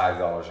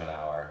 $5 an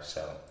hour.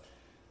 So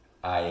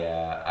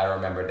I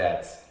remember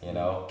that, you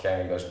know,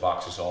 carrying those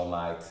boxes all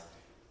night,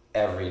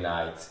 every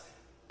night,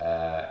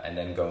 and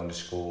then going to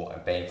school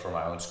and paying for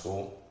my own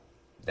school.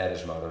 That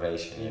is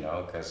motivation, you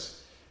know,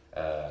 because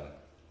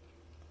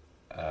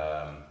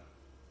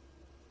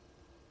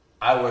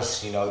I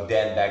was, you know,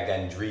 back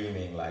then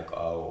dreaming like,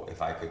 oh,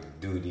 if I could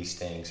do these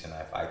things and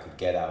if I could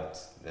get out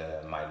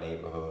my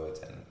neighborhood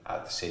and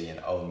out the city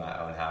and own my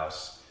own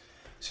house.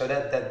 So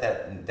that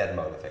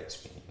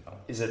motivates me, you know.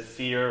 Is it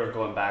fear of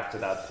going back to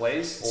that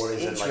place, or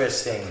is it like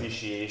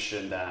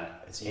appreciation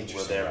that you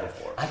were there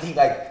before? I think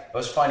like it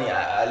was funny.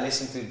 I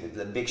listened to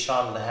the Big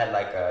Sean had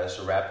like as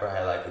a rapper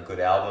had like a good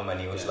album, and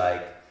he was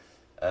like,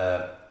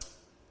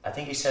 I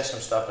think he says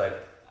some stuff like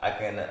I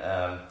can.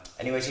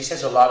 Anyways, he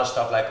says a lot of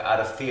stuff like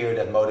out of fear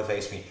that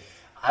motivates me.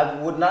 I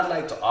would not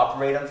like to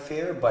operate on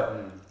fear, but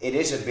it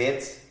is a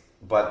bit.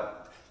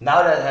 But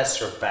now that has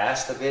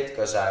surpassed a bit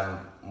because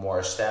I'm more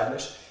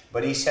established.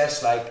 But he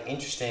says like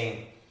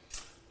interesting.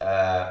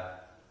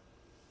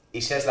 He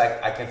says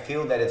like I can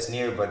feel that it's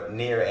near, but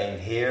near ain't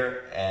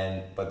here,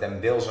 but them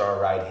bills are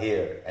right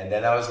here. And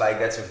then I was like,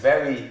 that's a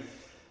very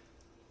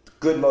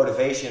good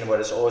motivation.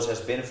 What it always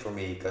has been for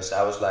me, because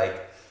I was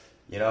like,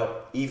 you know,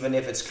 even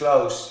if it's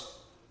close,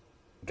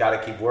 gotta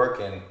keep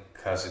working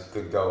because it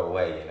could go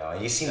away, you know.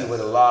 And you see it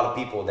with a lot of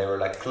people. They were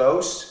like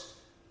close,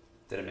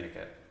 didn't make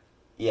it.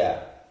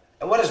 Yeah,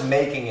 and what is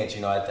making it,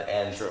 you know, at the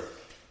end? True.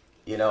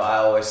 You know, I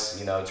always,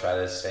 you know, try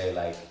to say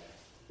like,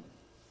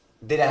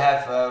 did I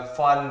have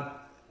fun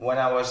when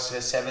I was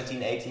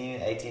 17,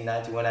 18,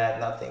 19 when I had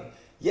nothing?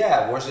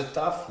 Yeah. Was it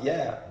tough?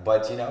 Yeah.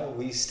 But, you know,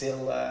 we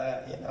still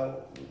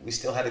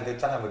had a good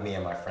time with me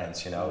and my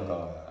friends, you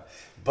know.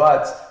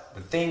 But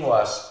the thing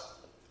was,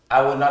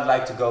 I would not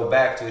like to go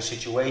back to a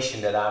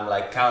situation that I'm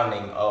like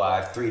counting, oh, I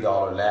have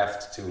 $3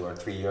 left or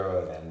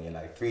 €3, then, you know,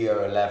 like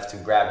 €3 left to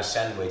grab a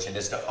sandwich and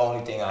that's the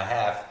only thing I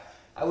have.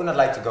 I would not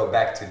like to go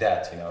back to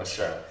that, you know. For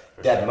sure.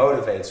 That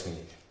motivates me,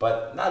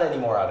 but not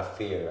anymore out of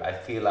fear. I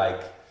feel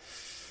like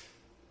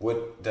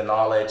with the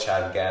knowledge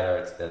I've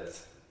gathered, that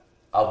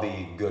I'll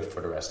be good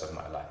for the rest of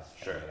my life.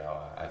 Sure. And,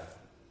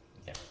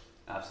 you know,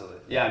 Absolutely.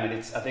 Yeah, I mean,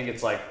 I think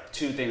it's like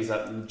two things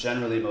that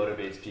generally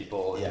motivates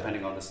people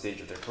depending on the stage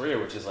of their career,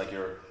 which is like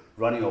you're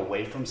running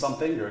away from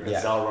something, you're a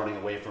gazelle running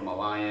away from a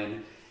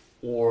lion,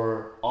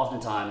 or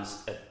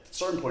oftentimes at a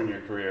certain point in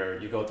your career,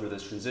 you go through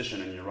this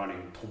transition and you're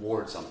running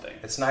towards something.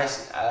 It's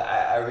nice.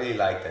 I really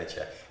like that,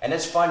 yeah. And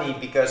it's funny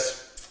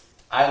because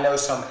I know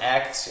some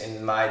acts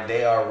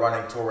they are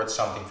running towards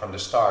something from the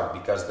start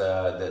because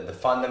the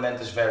fundament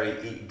is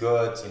very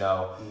good, you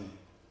know.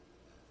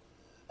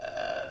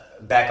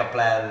 Backup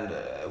plan,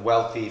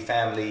 wealthy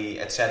family,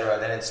 etc.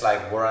 Then it's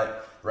like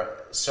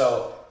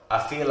so I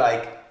feel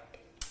like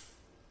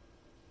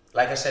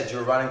I said,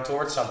 you're running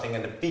towards something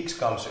and the peaks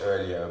comes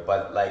earlier,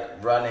 but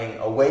like running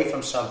away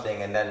from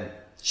something and then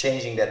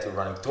changing that to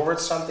running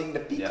towards something,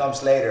 the peak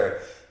comes later.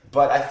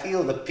 But I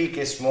feel the peak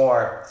is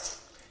more.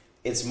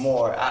 It's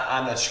more.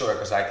 I'm not sure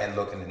because I can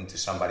look into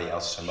somebody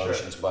else's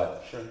emotions,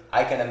 but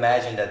I can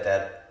imagine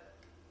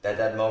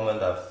that moment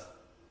of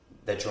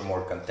that you're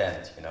more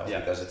content, you know,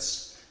 because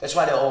it's. That's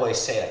why they always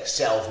say like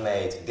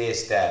self-made,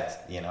 this,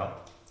 that, you know.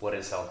 What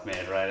is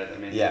self-made, right? I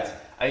mean,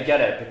 I get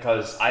it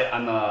because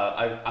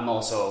I'm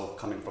also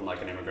coming from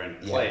like an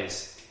immigrant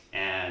place,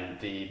 and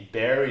the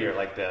barrier,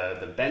 like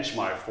the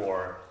benchmark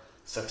for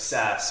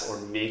success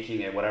or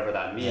making it, whatever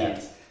that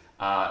means.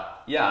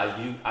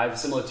 I've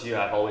similar to you.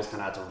 I've always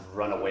kind of had to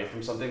run away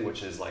from something,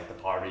 which is like the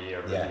party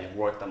or the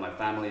work that my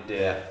family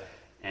did,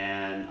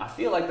 and I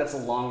feel like that's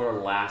a longer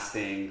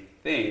lasting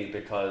thing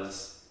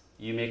because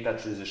you make that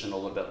transition a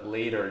little bit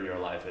later in your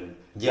life, and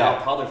now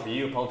probably for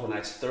you, probably for the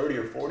next 30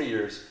 or 40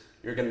 years,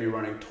 you're going to be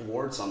running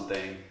towards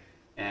something,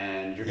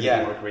 and you're going to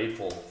be more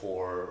grateful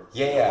for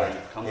where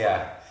you've come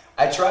from.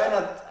 I try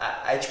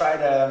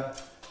to,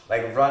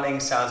 like running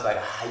sounds like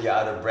you're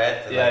out of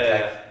breath,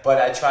 but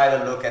I try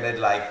to look at it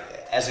like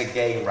as a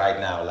game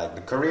right now. Like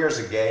the career is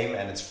a game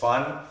and it's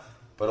fun,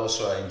 but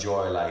also I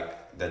enjoy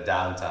like the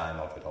downtime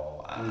of it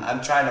all.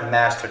 I'm trying to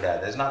master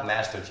that. It's not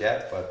mastered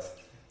yet, but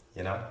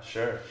you know.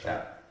 Sure.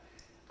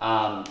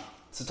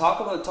 So talk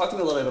to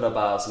me a little bit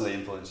about some of the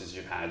influences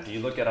you've had. Do you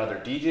look at other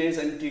DJs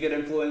and do you get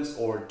influenced,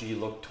 or do you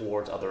look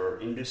towards other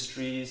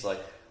industries? Like,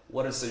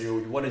 what is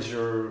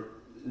your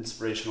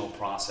inspirational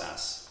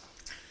process?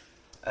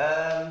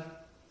 Good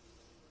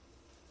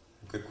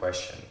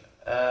question.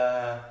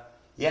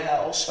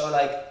 Also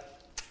like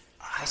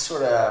I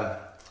sort of,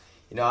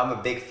 you know, I'm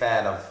a big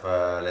fan of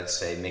let's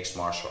say mixed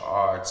martial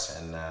arts,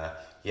 and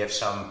you have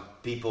some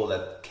people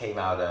that came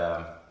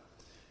out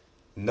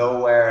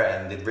nowhere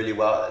and did really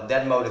well.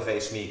 That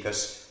motivates me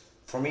because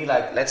for me,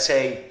 like let's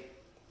say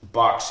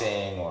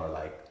boxing or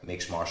like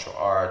mixed martial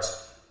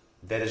arts,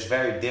 that is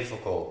very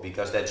difficult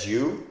because that's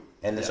you,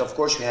 and it's of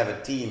course you have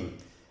a team,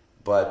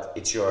 but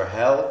it's your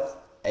health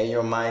and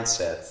your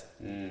mindset,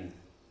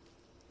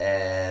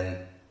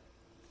 and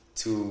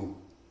to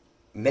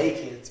make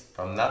it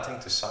from nothing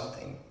to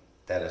something,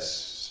 that is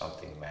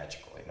something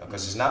magical, you know,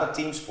 because it's not a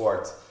team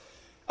sport.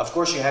 Of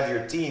course you have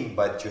your team,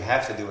 but you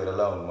have to do it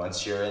alone.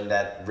 Once you're in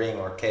that ring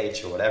or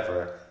cage or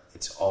whatever,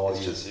 it's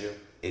just you.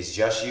 It's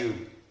just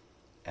you.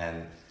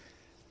 And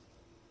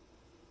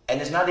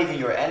it's not even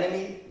your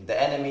enemy.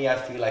 The enemy, I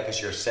feel like,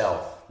 is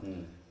yourself.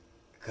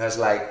 Because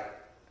like,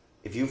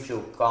 if you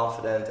feel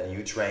confident and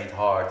you trained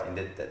hard, and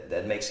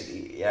that makes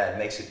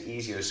it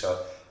easier.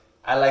 So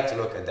I like to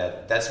look at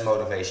that. That's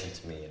motivation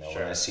to me, you know.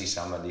 When I see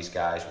some of these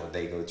guys, what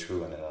they go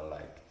through, and then I'm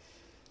like,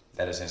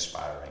 that is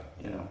inspiring,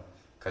 you know.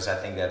 Because I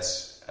think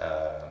that's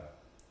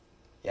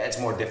it's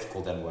more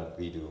difficult than what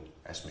we do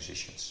as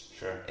musicians.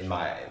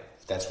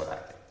 That's what I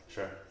think.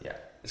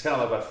 It's kind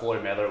of like what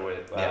Floyd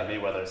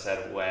Mayweather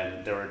said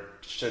when they were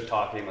shit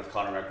talking with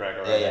Conor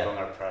McGregor going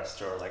on a press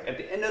tour. Like, at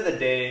the end of the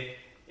day,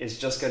 it's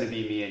just going to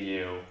be me and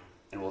you,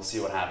 and we'll see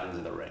what happens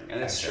in the ring.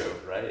 And it's true,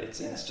 right? It's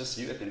just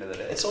you at the end of the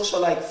day. It's also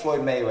like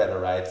Floyd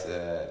Mayweather, right?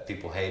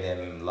 People hate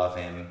him, love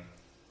him.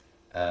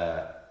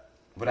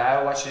 But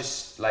I watch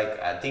this, like,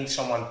 I think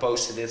someone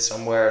posted it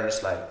somewhere, and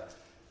it's like,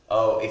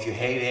 oh, if you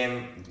hate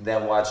him,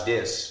 then watch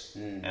this.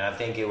 And I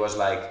think it was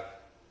like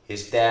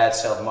his dad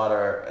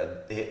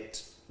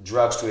hit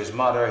drugs to his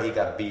mother, he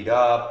got beat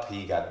up,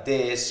 he got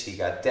this, he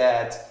got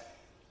that,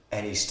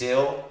 and he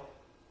still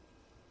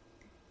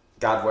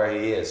got where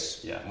he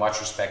is.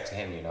 Much respect to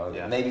him, you know.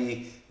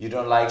 Maybe you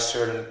don't like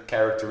certain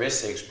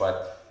characteristics,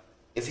 but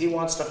if he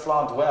wants to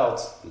flaunt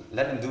wealth,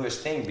 let him do his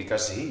thing,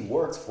 because he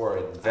worked for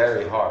it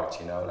very hard,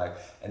 you know. Like,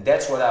 and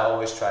that's what I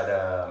always try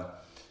to.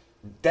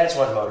 That's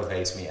what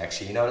motivates me,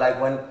 actually. You know,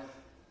 like when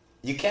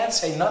you can't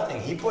say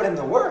nothing, he put in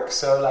the work.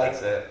 So like,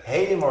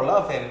 hate him or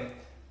love him,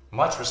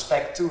 much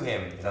respect to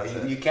him. You know,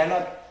 you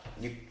cannot.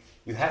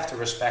 You have to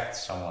respect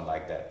someone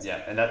like that.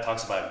 Yeah, and that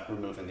talks about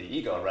removing the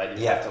ego, right?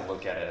 You have to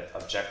look at it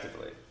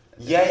objectively.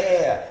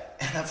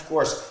 And of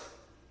course,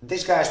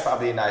 this guy's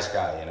probably a nice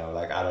guy, you know,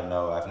 like, I don't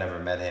know, I've never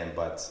met him,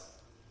 but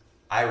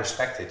I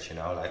respect it, you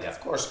know, like, of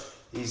course,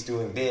 he's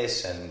doing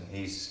this, and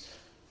he's,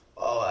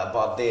 I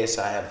bought this,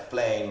 I have a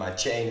plane, my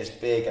chain is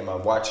big, and my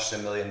watch is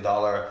 $1 million,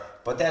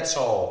 But that's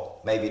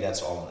all, maybe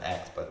that's all an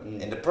act. But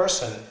in the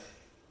person,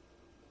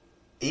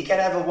 he can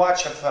have a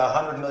watch of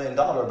 $100 million,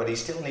 but he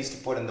still needs to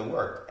put in the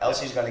work.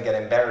 Else he's going to get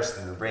embarrassed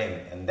in the ring.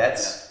 And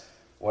that's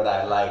what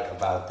I like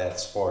about that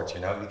sport,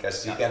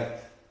 because you can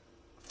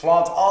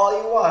flaunt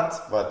all you want,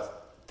 but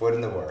put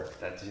in the work.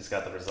 That he's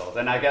got the result.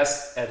 And I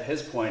guess at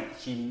his point,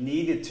 he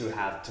needed to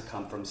have to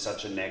come from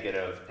such a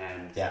negative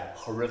and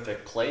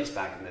horrific place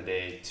back in the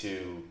day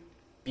to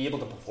be able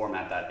to perform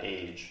at that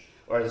age.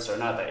 Or sorry,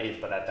 not at that age,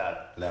 but at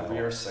that level.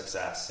 Career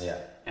success. Yeah.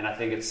 And I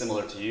think it's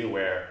similar to you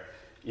where,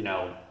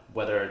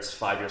 whether it's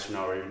 5 years from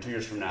now or even 2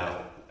 years from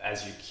now,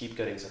 as you keep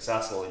getting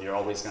successful, you're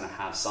always going to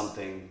have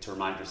something to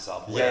remind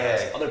yourself.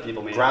 Whereas other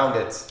people may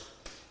grounded.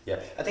 Yeah,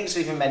 I think it's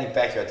even Manny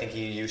Pacquiao. I think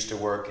he used to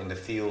work in the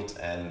field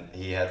and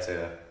he had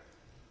to.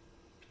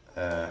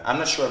 I'm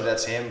not sure if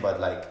that's him, but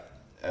like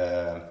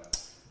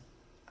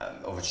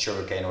of a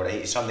sugarcane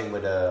or something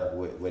with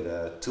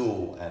a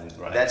tool, and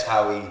that's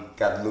how he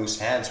got loose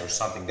hands or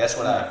something. That's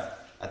what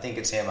I think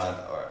it's him.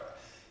 Or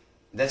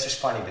that's just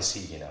funny to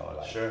see,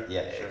 Like, sure.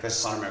 Yeah,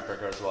 because Conor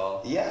McGregor as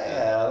well.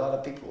 Yeah, a lot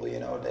of people,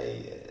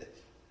 they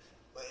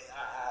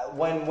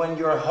when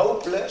you're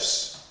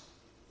hopeless.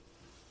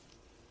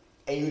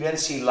 And you then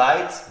see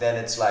light, then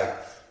it's like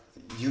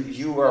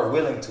you are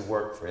willing to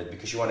work for it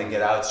because you want to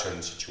get out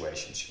certain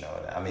situations.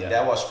 I mean,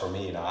 that was for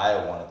me.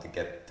 I wanted to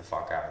get the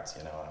fuck out.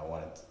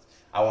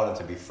 I wanted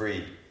to be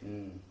free,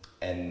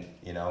 and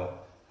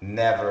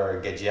never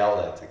get yelled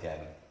at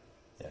again.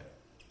 Yeah,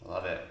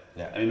 love it.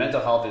 Yeah, I mean,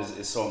 mental health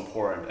is so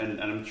important,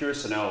 and I'm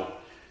curious to know.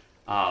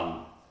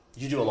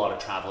 You do a lot of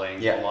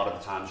traveling. A lot of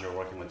the times you're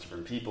working with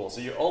different people,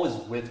 so you're always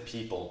with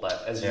people.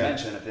 But as you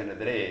mentioned, at the end of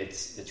the day,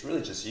 it's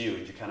really just you.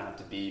 You kind of have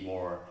to be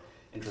more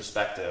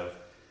introspective.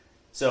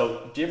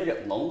 So, do you ever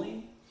get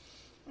lonely?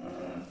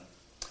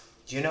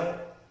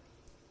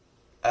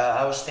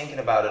 I was thinking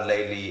about it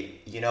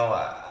lately.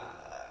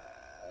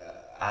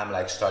 I'm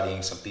like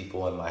studying some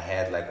people in my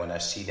head. Like when I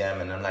see them,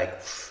 and I'm like,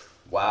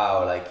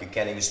 wow, like you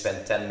can't even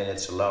spend 10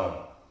 minutes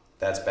alone.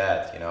 That's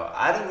bad.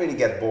 I don't really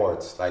get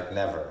bored. Like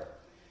never.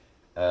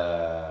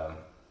 I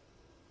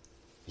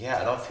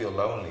don't feel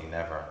lonely,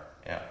 never.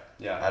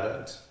 I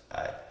don't.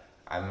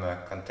 I'm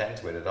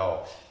content with it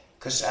all.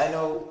 Because I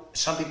know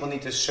some people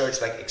need to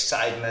search like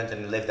excitement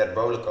and live that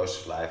roller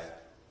coaster life.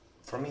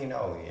 For me,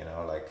 no,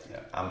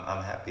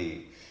 I'm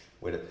happy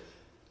with it.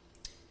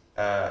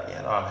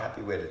 I'm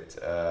happy with it.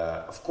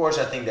 Of course,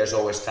 I think there's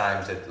always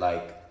times that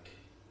like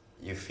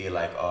you feel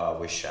like, oh, I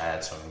wish I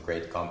had some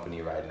great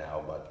company right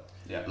now, but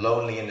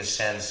lonely in the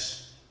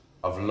sense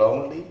of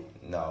lonely?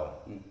 No,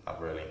 not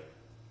really.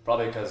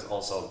 Probably because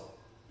also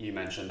you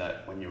mentioned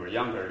that when you were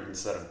younger,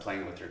 instead of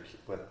playing with your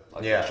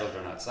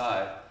children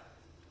outside,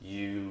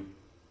 you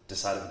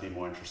decided to be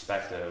more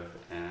introspective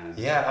and.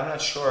 Yeah, I'm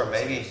not sure.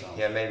 Maybe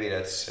maybe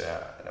that's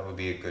that would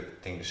be a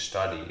good thing to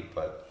study.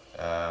 But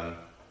I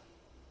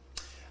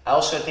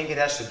also think it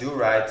has to do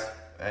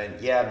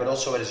but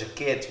also as a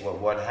kid,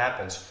 what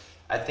happens?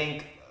 I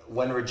think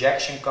when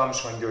rejection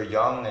comes when you're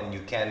young and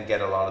you can't get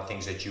a lot of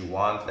things that you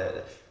want.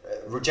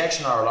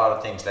 Rejection are a lot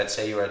of things. Let's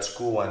say you're at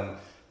school and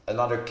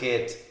another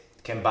kid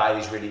can buy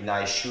these really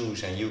nice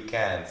shoes and you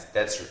can't.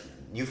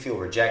 You feel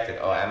rejected.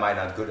 Oh, am I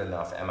not good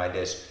enough? Am I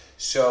this?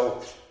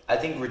 So I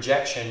think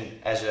rejection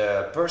as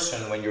a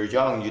person when you're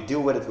young, you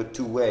deal with it with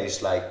two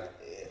ways. Like,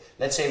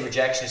 let's say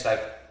rejection is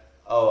like,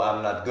 oh,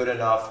 I'm not good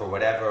enough or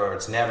whatever, or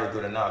it's never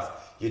good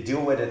enough. You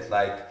deal with it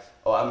like,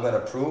 oh, I'm going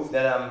to prove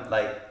that I'm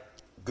like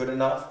good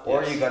enough,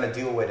 or you're going to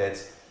deal with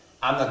it,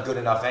 I'm not good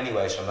enough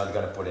anyway, so I'm not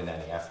going to put in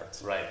any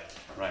effort. Right.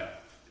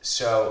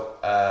 So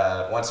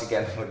once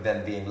again, with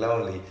then being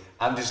lonely,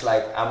 I'm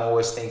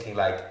always thinking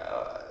like,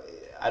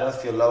 I don't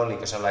feel lonely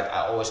because I'm like,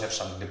 I always have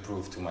something to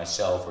prove to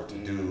myself or to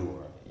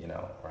do,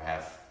 or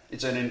have.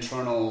 It's an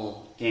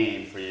internal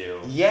game for you.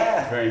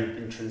 Yeah. Very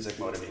intrinsic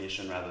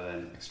motivation rather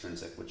than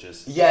extrinsic, which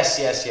is. Yes.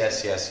 A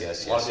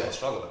lot of people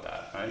struggle with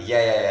that, right?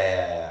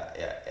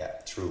 Yeah.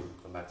 True.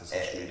 Go back to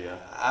social media.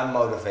 I'm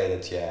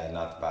motivated,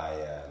 not by.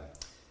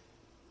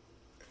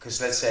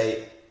 Because let's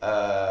say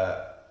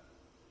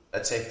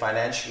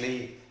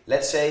financially,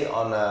 let's say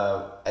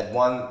at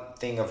one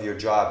thing of your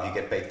job you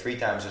get paid 3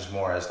 times as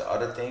more as the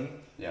other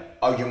thing. Yeah.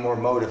 Are you more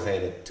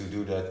motivated to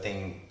do the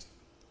thing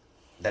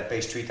that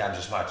pays 3 times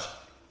as much?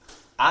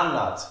 I'm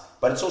not,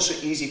 but it's also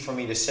easy for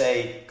me to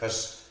say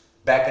because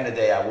back in the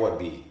day I would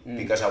be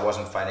because I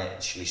wasn't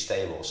financially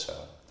stable. So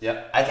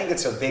I think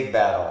it's a big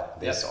battle.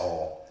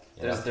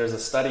 There's a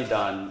study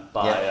done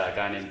by a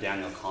guy named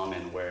Daniel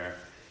Kahneman where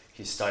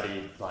he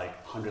studied like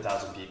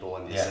 100,000 people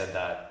and he said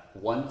that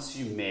once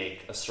you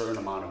make a certain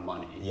amount of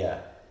money,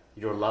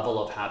 your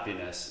level of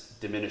happiness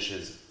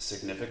diminishes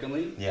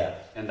significantly. Yeah.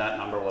 And that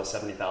number was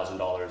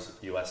 $70,000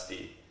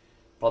 USD.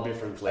 Probably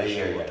for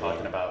inflation, we're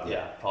talking about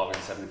probably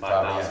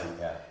 75,000.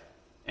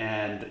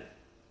 And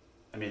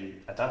I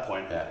mean, at that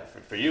point,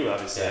 for you,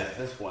 obviously, at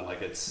this point,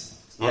 like it's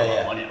not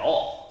about money at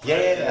all.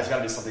 Right? There's got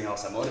to be something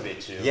else that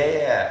motivates you.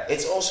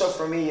 It's also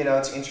for me,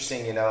 it's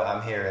interesting.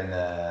 I'm here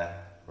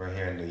we're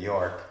here in New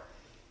York,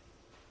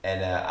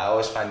 And I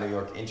always find New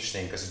York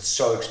interesting because it's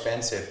so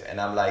expensive.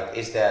 And I'm like,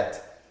 is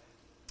that...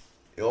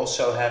 You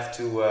also have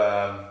to...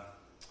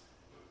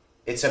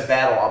 it's a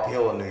battle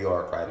uphill in New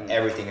York, right?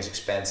 Everything is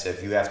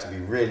expensive. You have to be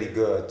really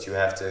good. You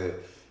have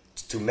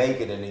to make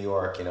it in New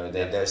York. You know,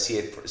 they say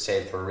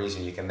it for a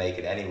reason. You can make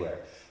it anywhere.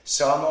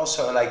 So I'm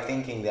also like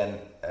thinking then...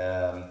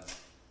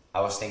 I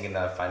was thinking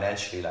that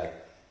financially, like,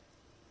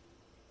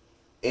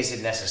 is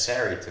it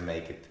necessary to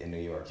make it in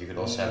New York? You could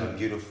also have a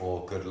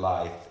beautiful, good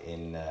life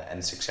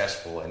and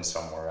successful in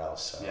somewhere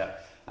else. So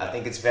I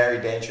think it's very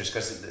dangerous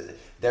because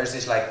there's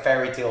this like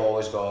fairy tale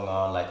always going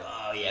on, like,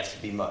 oh, you have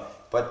to be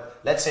but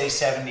let's say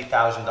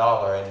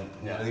 $70,000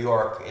 in New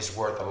York is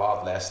worth a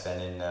lot less than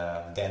in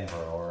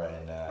Denver or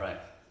in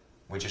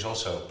which is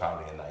also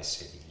probably a nice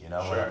city. You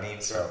know what I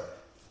mean? Sure. So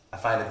I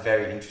find it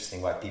very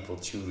interesting why people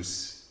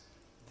choose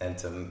then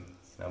to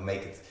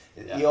make it.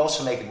 You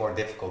also make it more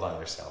difficult on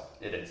yourself.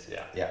 It is,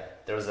 yeah.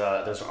 There's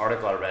an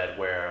article I read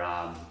where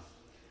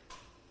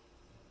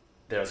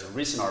there's a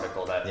recent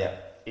article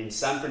that in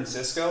San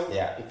Francisco,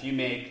 if you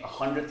make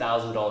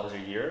 $100,000 a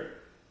year,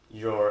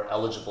 you're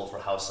eligible for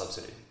house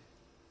subsidy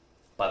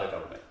by the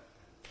government.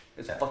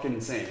 It's fucking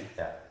insane.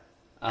 Yeah,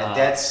 and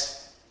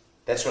that's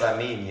what I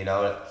mean. You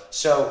know,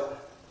 so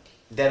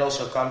that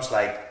also comes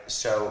like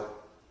so.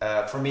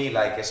 For me,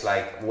 like it's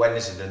like when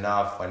is it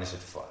enough? When is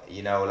it?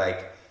 You know,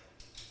 like.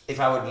 If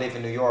I would live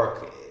in New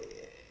York,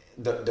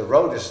 the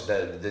road is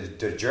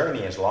the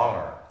journey is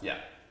longer.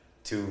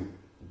 To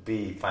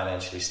be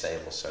financially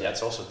stable. So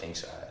that's also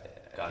things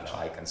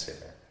I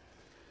consider.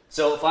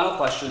 So final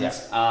questions.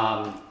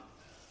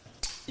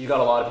 You got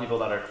a lot of people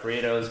that are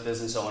creatives,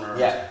 business owners,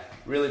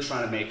 really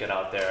trying to make it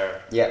out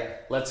there.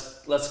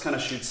 Let's kind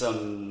of shoot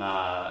some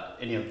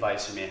any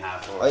advice you may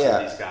have for some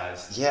of these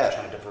guys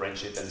trying to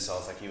differentiate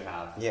themselves like you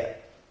have.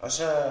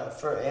 Also,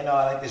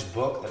 I like this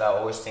book that I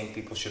always think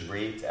people should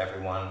read.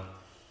 Everyone,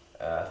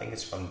 I think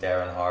it's from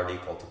Darren Hardy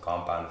called The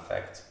Compound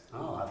Effect.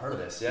 Oh, I've heard of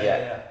this.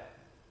 Yeah.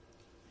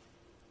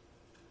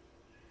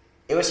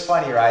 It was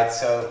funny, right?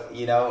 So,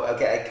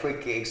 a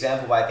quick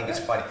example why I think it's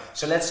funny.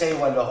 So let's say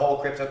when the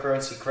whole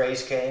cryptocurrency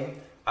craze came,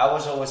 I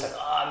was always like,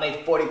 I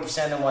made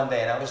 40% in one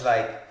day. And I was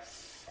like,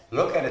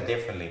 look at it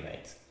differently,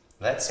 mate.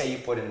 Let's say you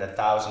put in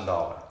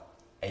 $1,000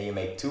 and you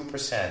make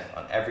 2%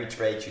 on every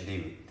trade you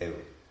do.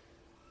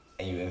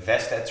 And you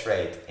invest that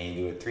trade and you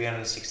do it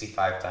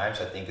 365 times,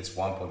 I think it's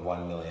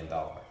 $1.1 million.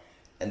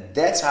 And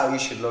that's how you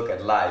should look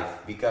at life,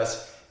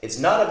 because it's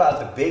not about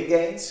the big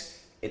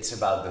gains, it's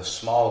about the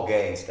small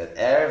gains that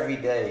every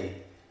day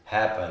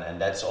happen.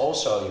 And that's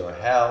also your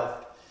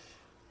health,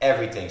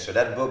 everything. So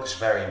that book is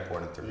very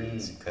important to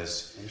read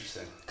because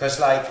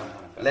like,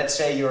 let's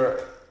say you're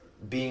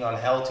being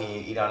unhealthy,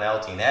 you eat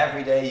unhealthy, and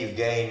every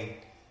day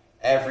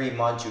every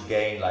month you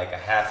gain like a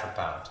half a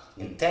pound.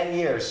 In 10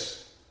 years,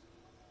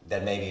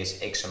 that maybe is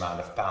X amount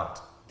of pound.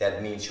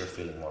 That means you're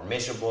feeling more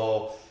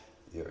miserable,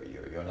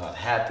 you're not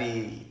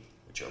happy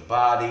with your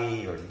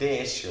body, you're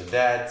this, you're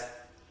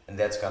that, and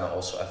that's gonna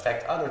also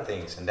affect other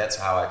things. And that's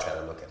how I try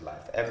to look at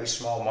life. Every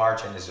small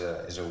margin is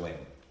a win.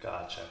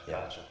 Gotcha.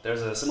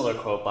 There's a similar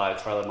quote by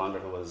Charlie Munger,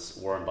 who was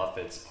Warren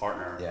Buffett's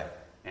partner.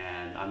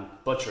 And I'm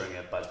butchering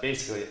it, but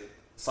basically,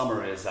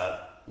 summary is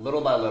that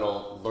little by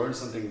little, learn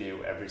something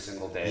new every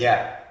single day.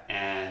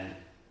 And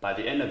by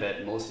the end of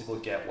it, most people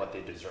get what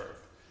they deserve.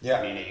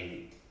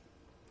 Meaning,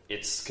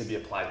 it could be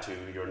applied to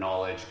your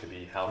knowledge, it could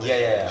be health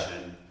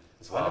information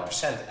as well.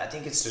 100%. I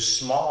think it's the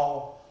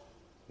small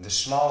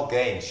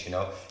gains.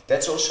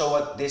 That's also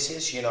what this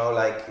is.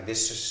 Like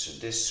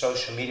this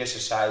social media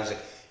society is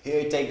like,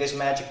 here you take this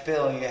magic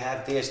pill and you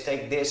have this,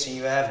 take this and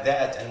you have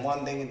that, and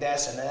one thing and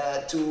this, and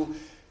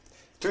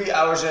 3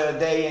 hours a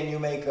day and you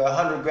make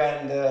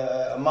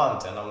 $100,000 a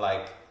month. And I'm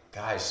like,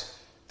 guys,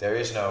 there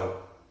is no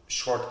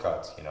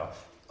shortcut.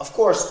 Of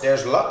course,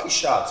 there's lucky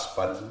shots,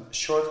 but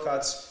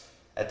shortcuts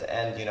at the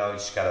end, you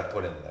just gotta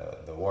put in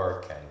the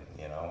work and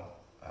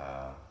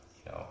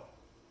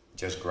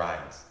just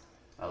grind.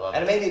 I love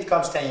and maybe it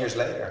comes 10 years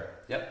later.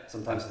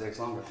 Sometimes it takes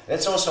longer.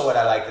 That's also what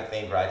I like to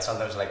think, right?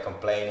 Sometimes like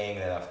complaining,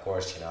 and of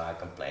course, I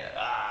complain,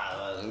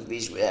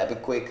 this would happen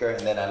quicker,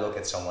 and then I look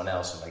at someone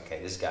else and like,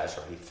 hey, this guy's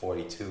already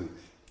 42,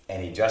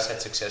 and he just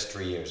had success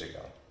 3 years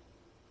ago.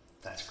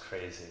 That's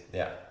crazy.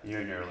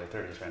 You're in your early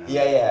 30s right now.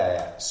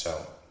 Yeah.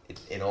 So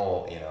it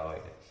all,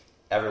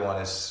 everyone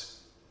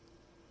is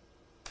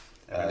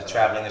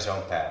traveling his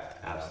own path.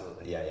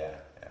 Absolutely. Yeah.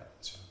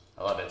 So.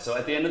 I love it. So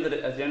at the end of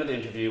the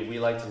interview, we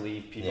like to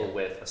leave people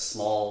with a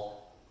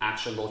small,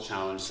 actionable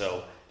challenge.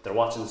 So if they're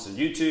watching this on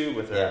YouTube,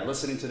 if they're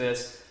listening to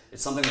this,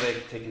 it's something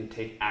that they can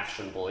take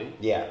actionably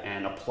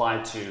and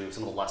apply to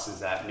some of the lessons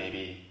that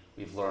maybe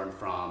we've learned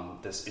from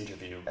this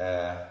interview.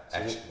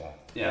 Actionable.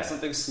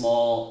 Something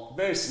small,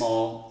 very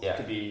small. It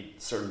could be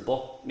a certain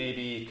book,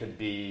 maybe. It could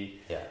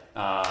be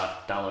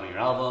downloading your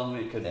album.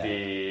 It could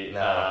be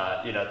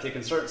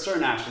taking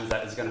certain actions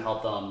that is going to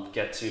help them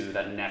get to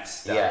that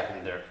next step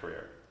in their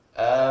career.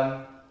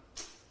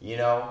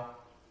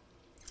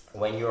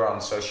 When you're on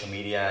social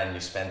media and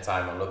you spend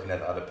time on looking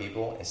at other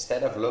people,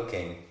 instead of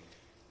looking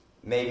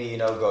maybe, you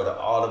know, go to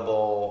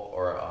Audible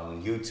or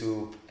on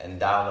YouTube and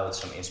download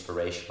some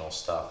inspirational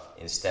stuff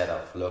instead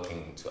of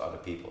looking to other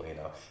people, you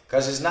know.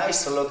 Because it's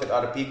nice to look at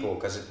other people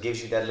because it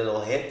gives you that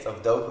little hit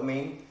of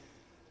dopamine.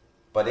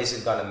 But is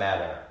it going to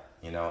matter,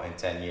 you know, in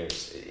 10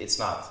 years? It's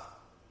not,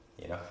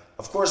 you know.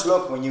 Of course,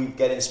 look when you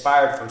get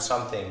inspired from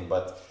something,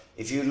 but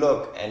if you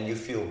look and you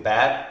feel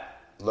bad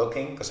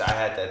looking, because I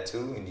had that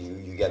too, and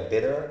you get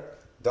bitter,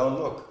 don't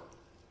look.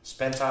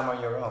 Spend time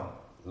on your own.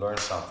 Learn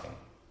something.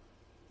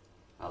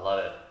 I love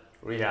it.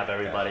 R3hab,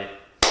 everybody. Yeah.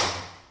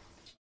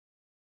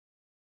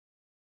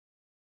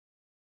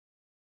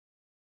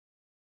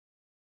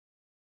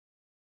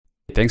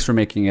 Thanks for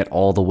making it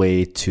all the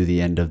way to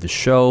the end of the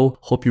show.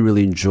 Hope you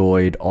really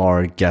enjoyed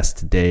our guest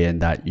today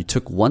and that you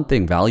took one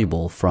thing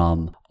valuable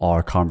from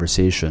our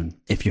conversation.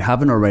 If you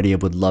haven't already, I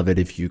would love it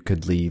if you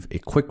could leave a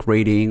quick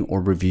rating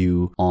or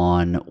review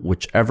on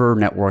whichever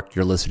network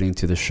you're listening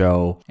to the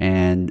show,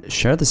 and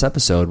share this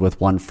episode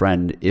with one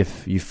friend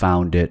if you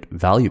found it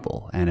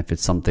valuable. And if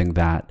it's something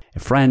that a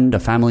friend, a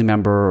family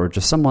member, or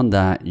just someone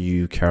that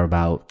you care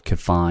about could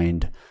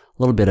find a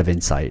little bit of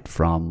insight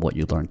from what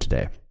you learned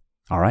today.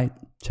 All right.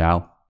 Ciao.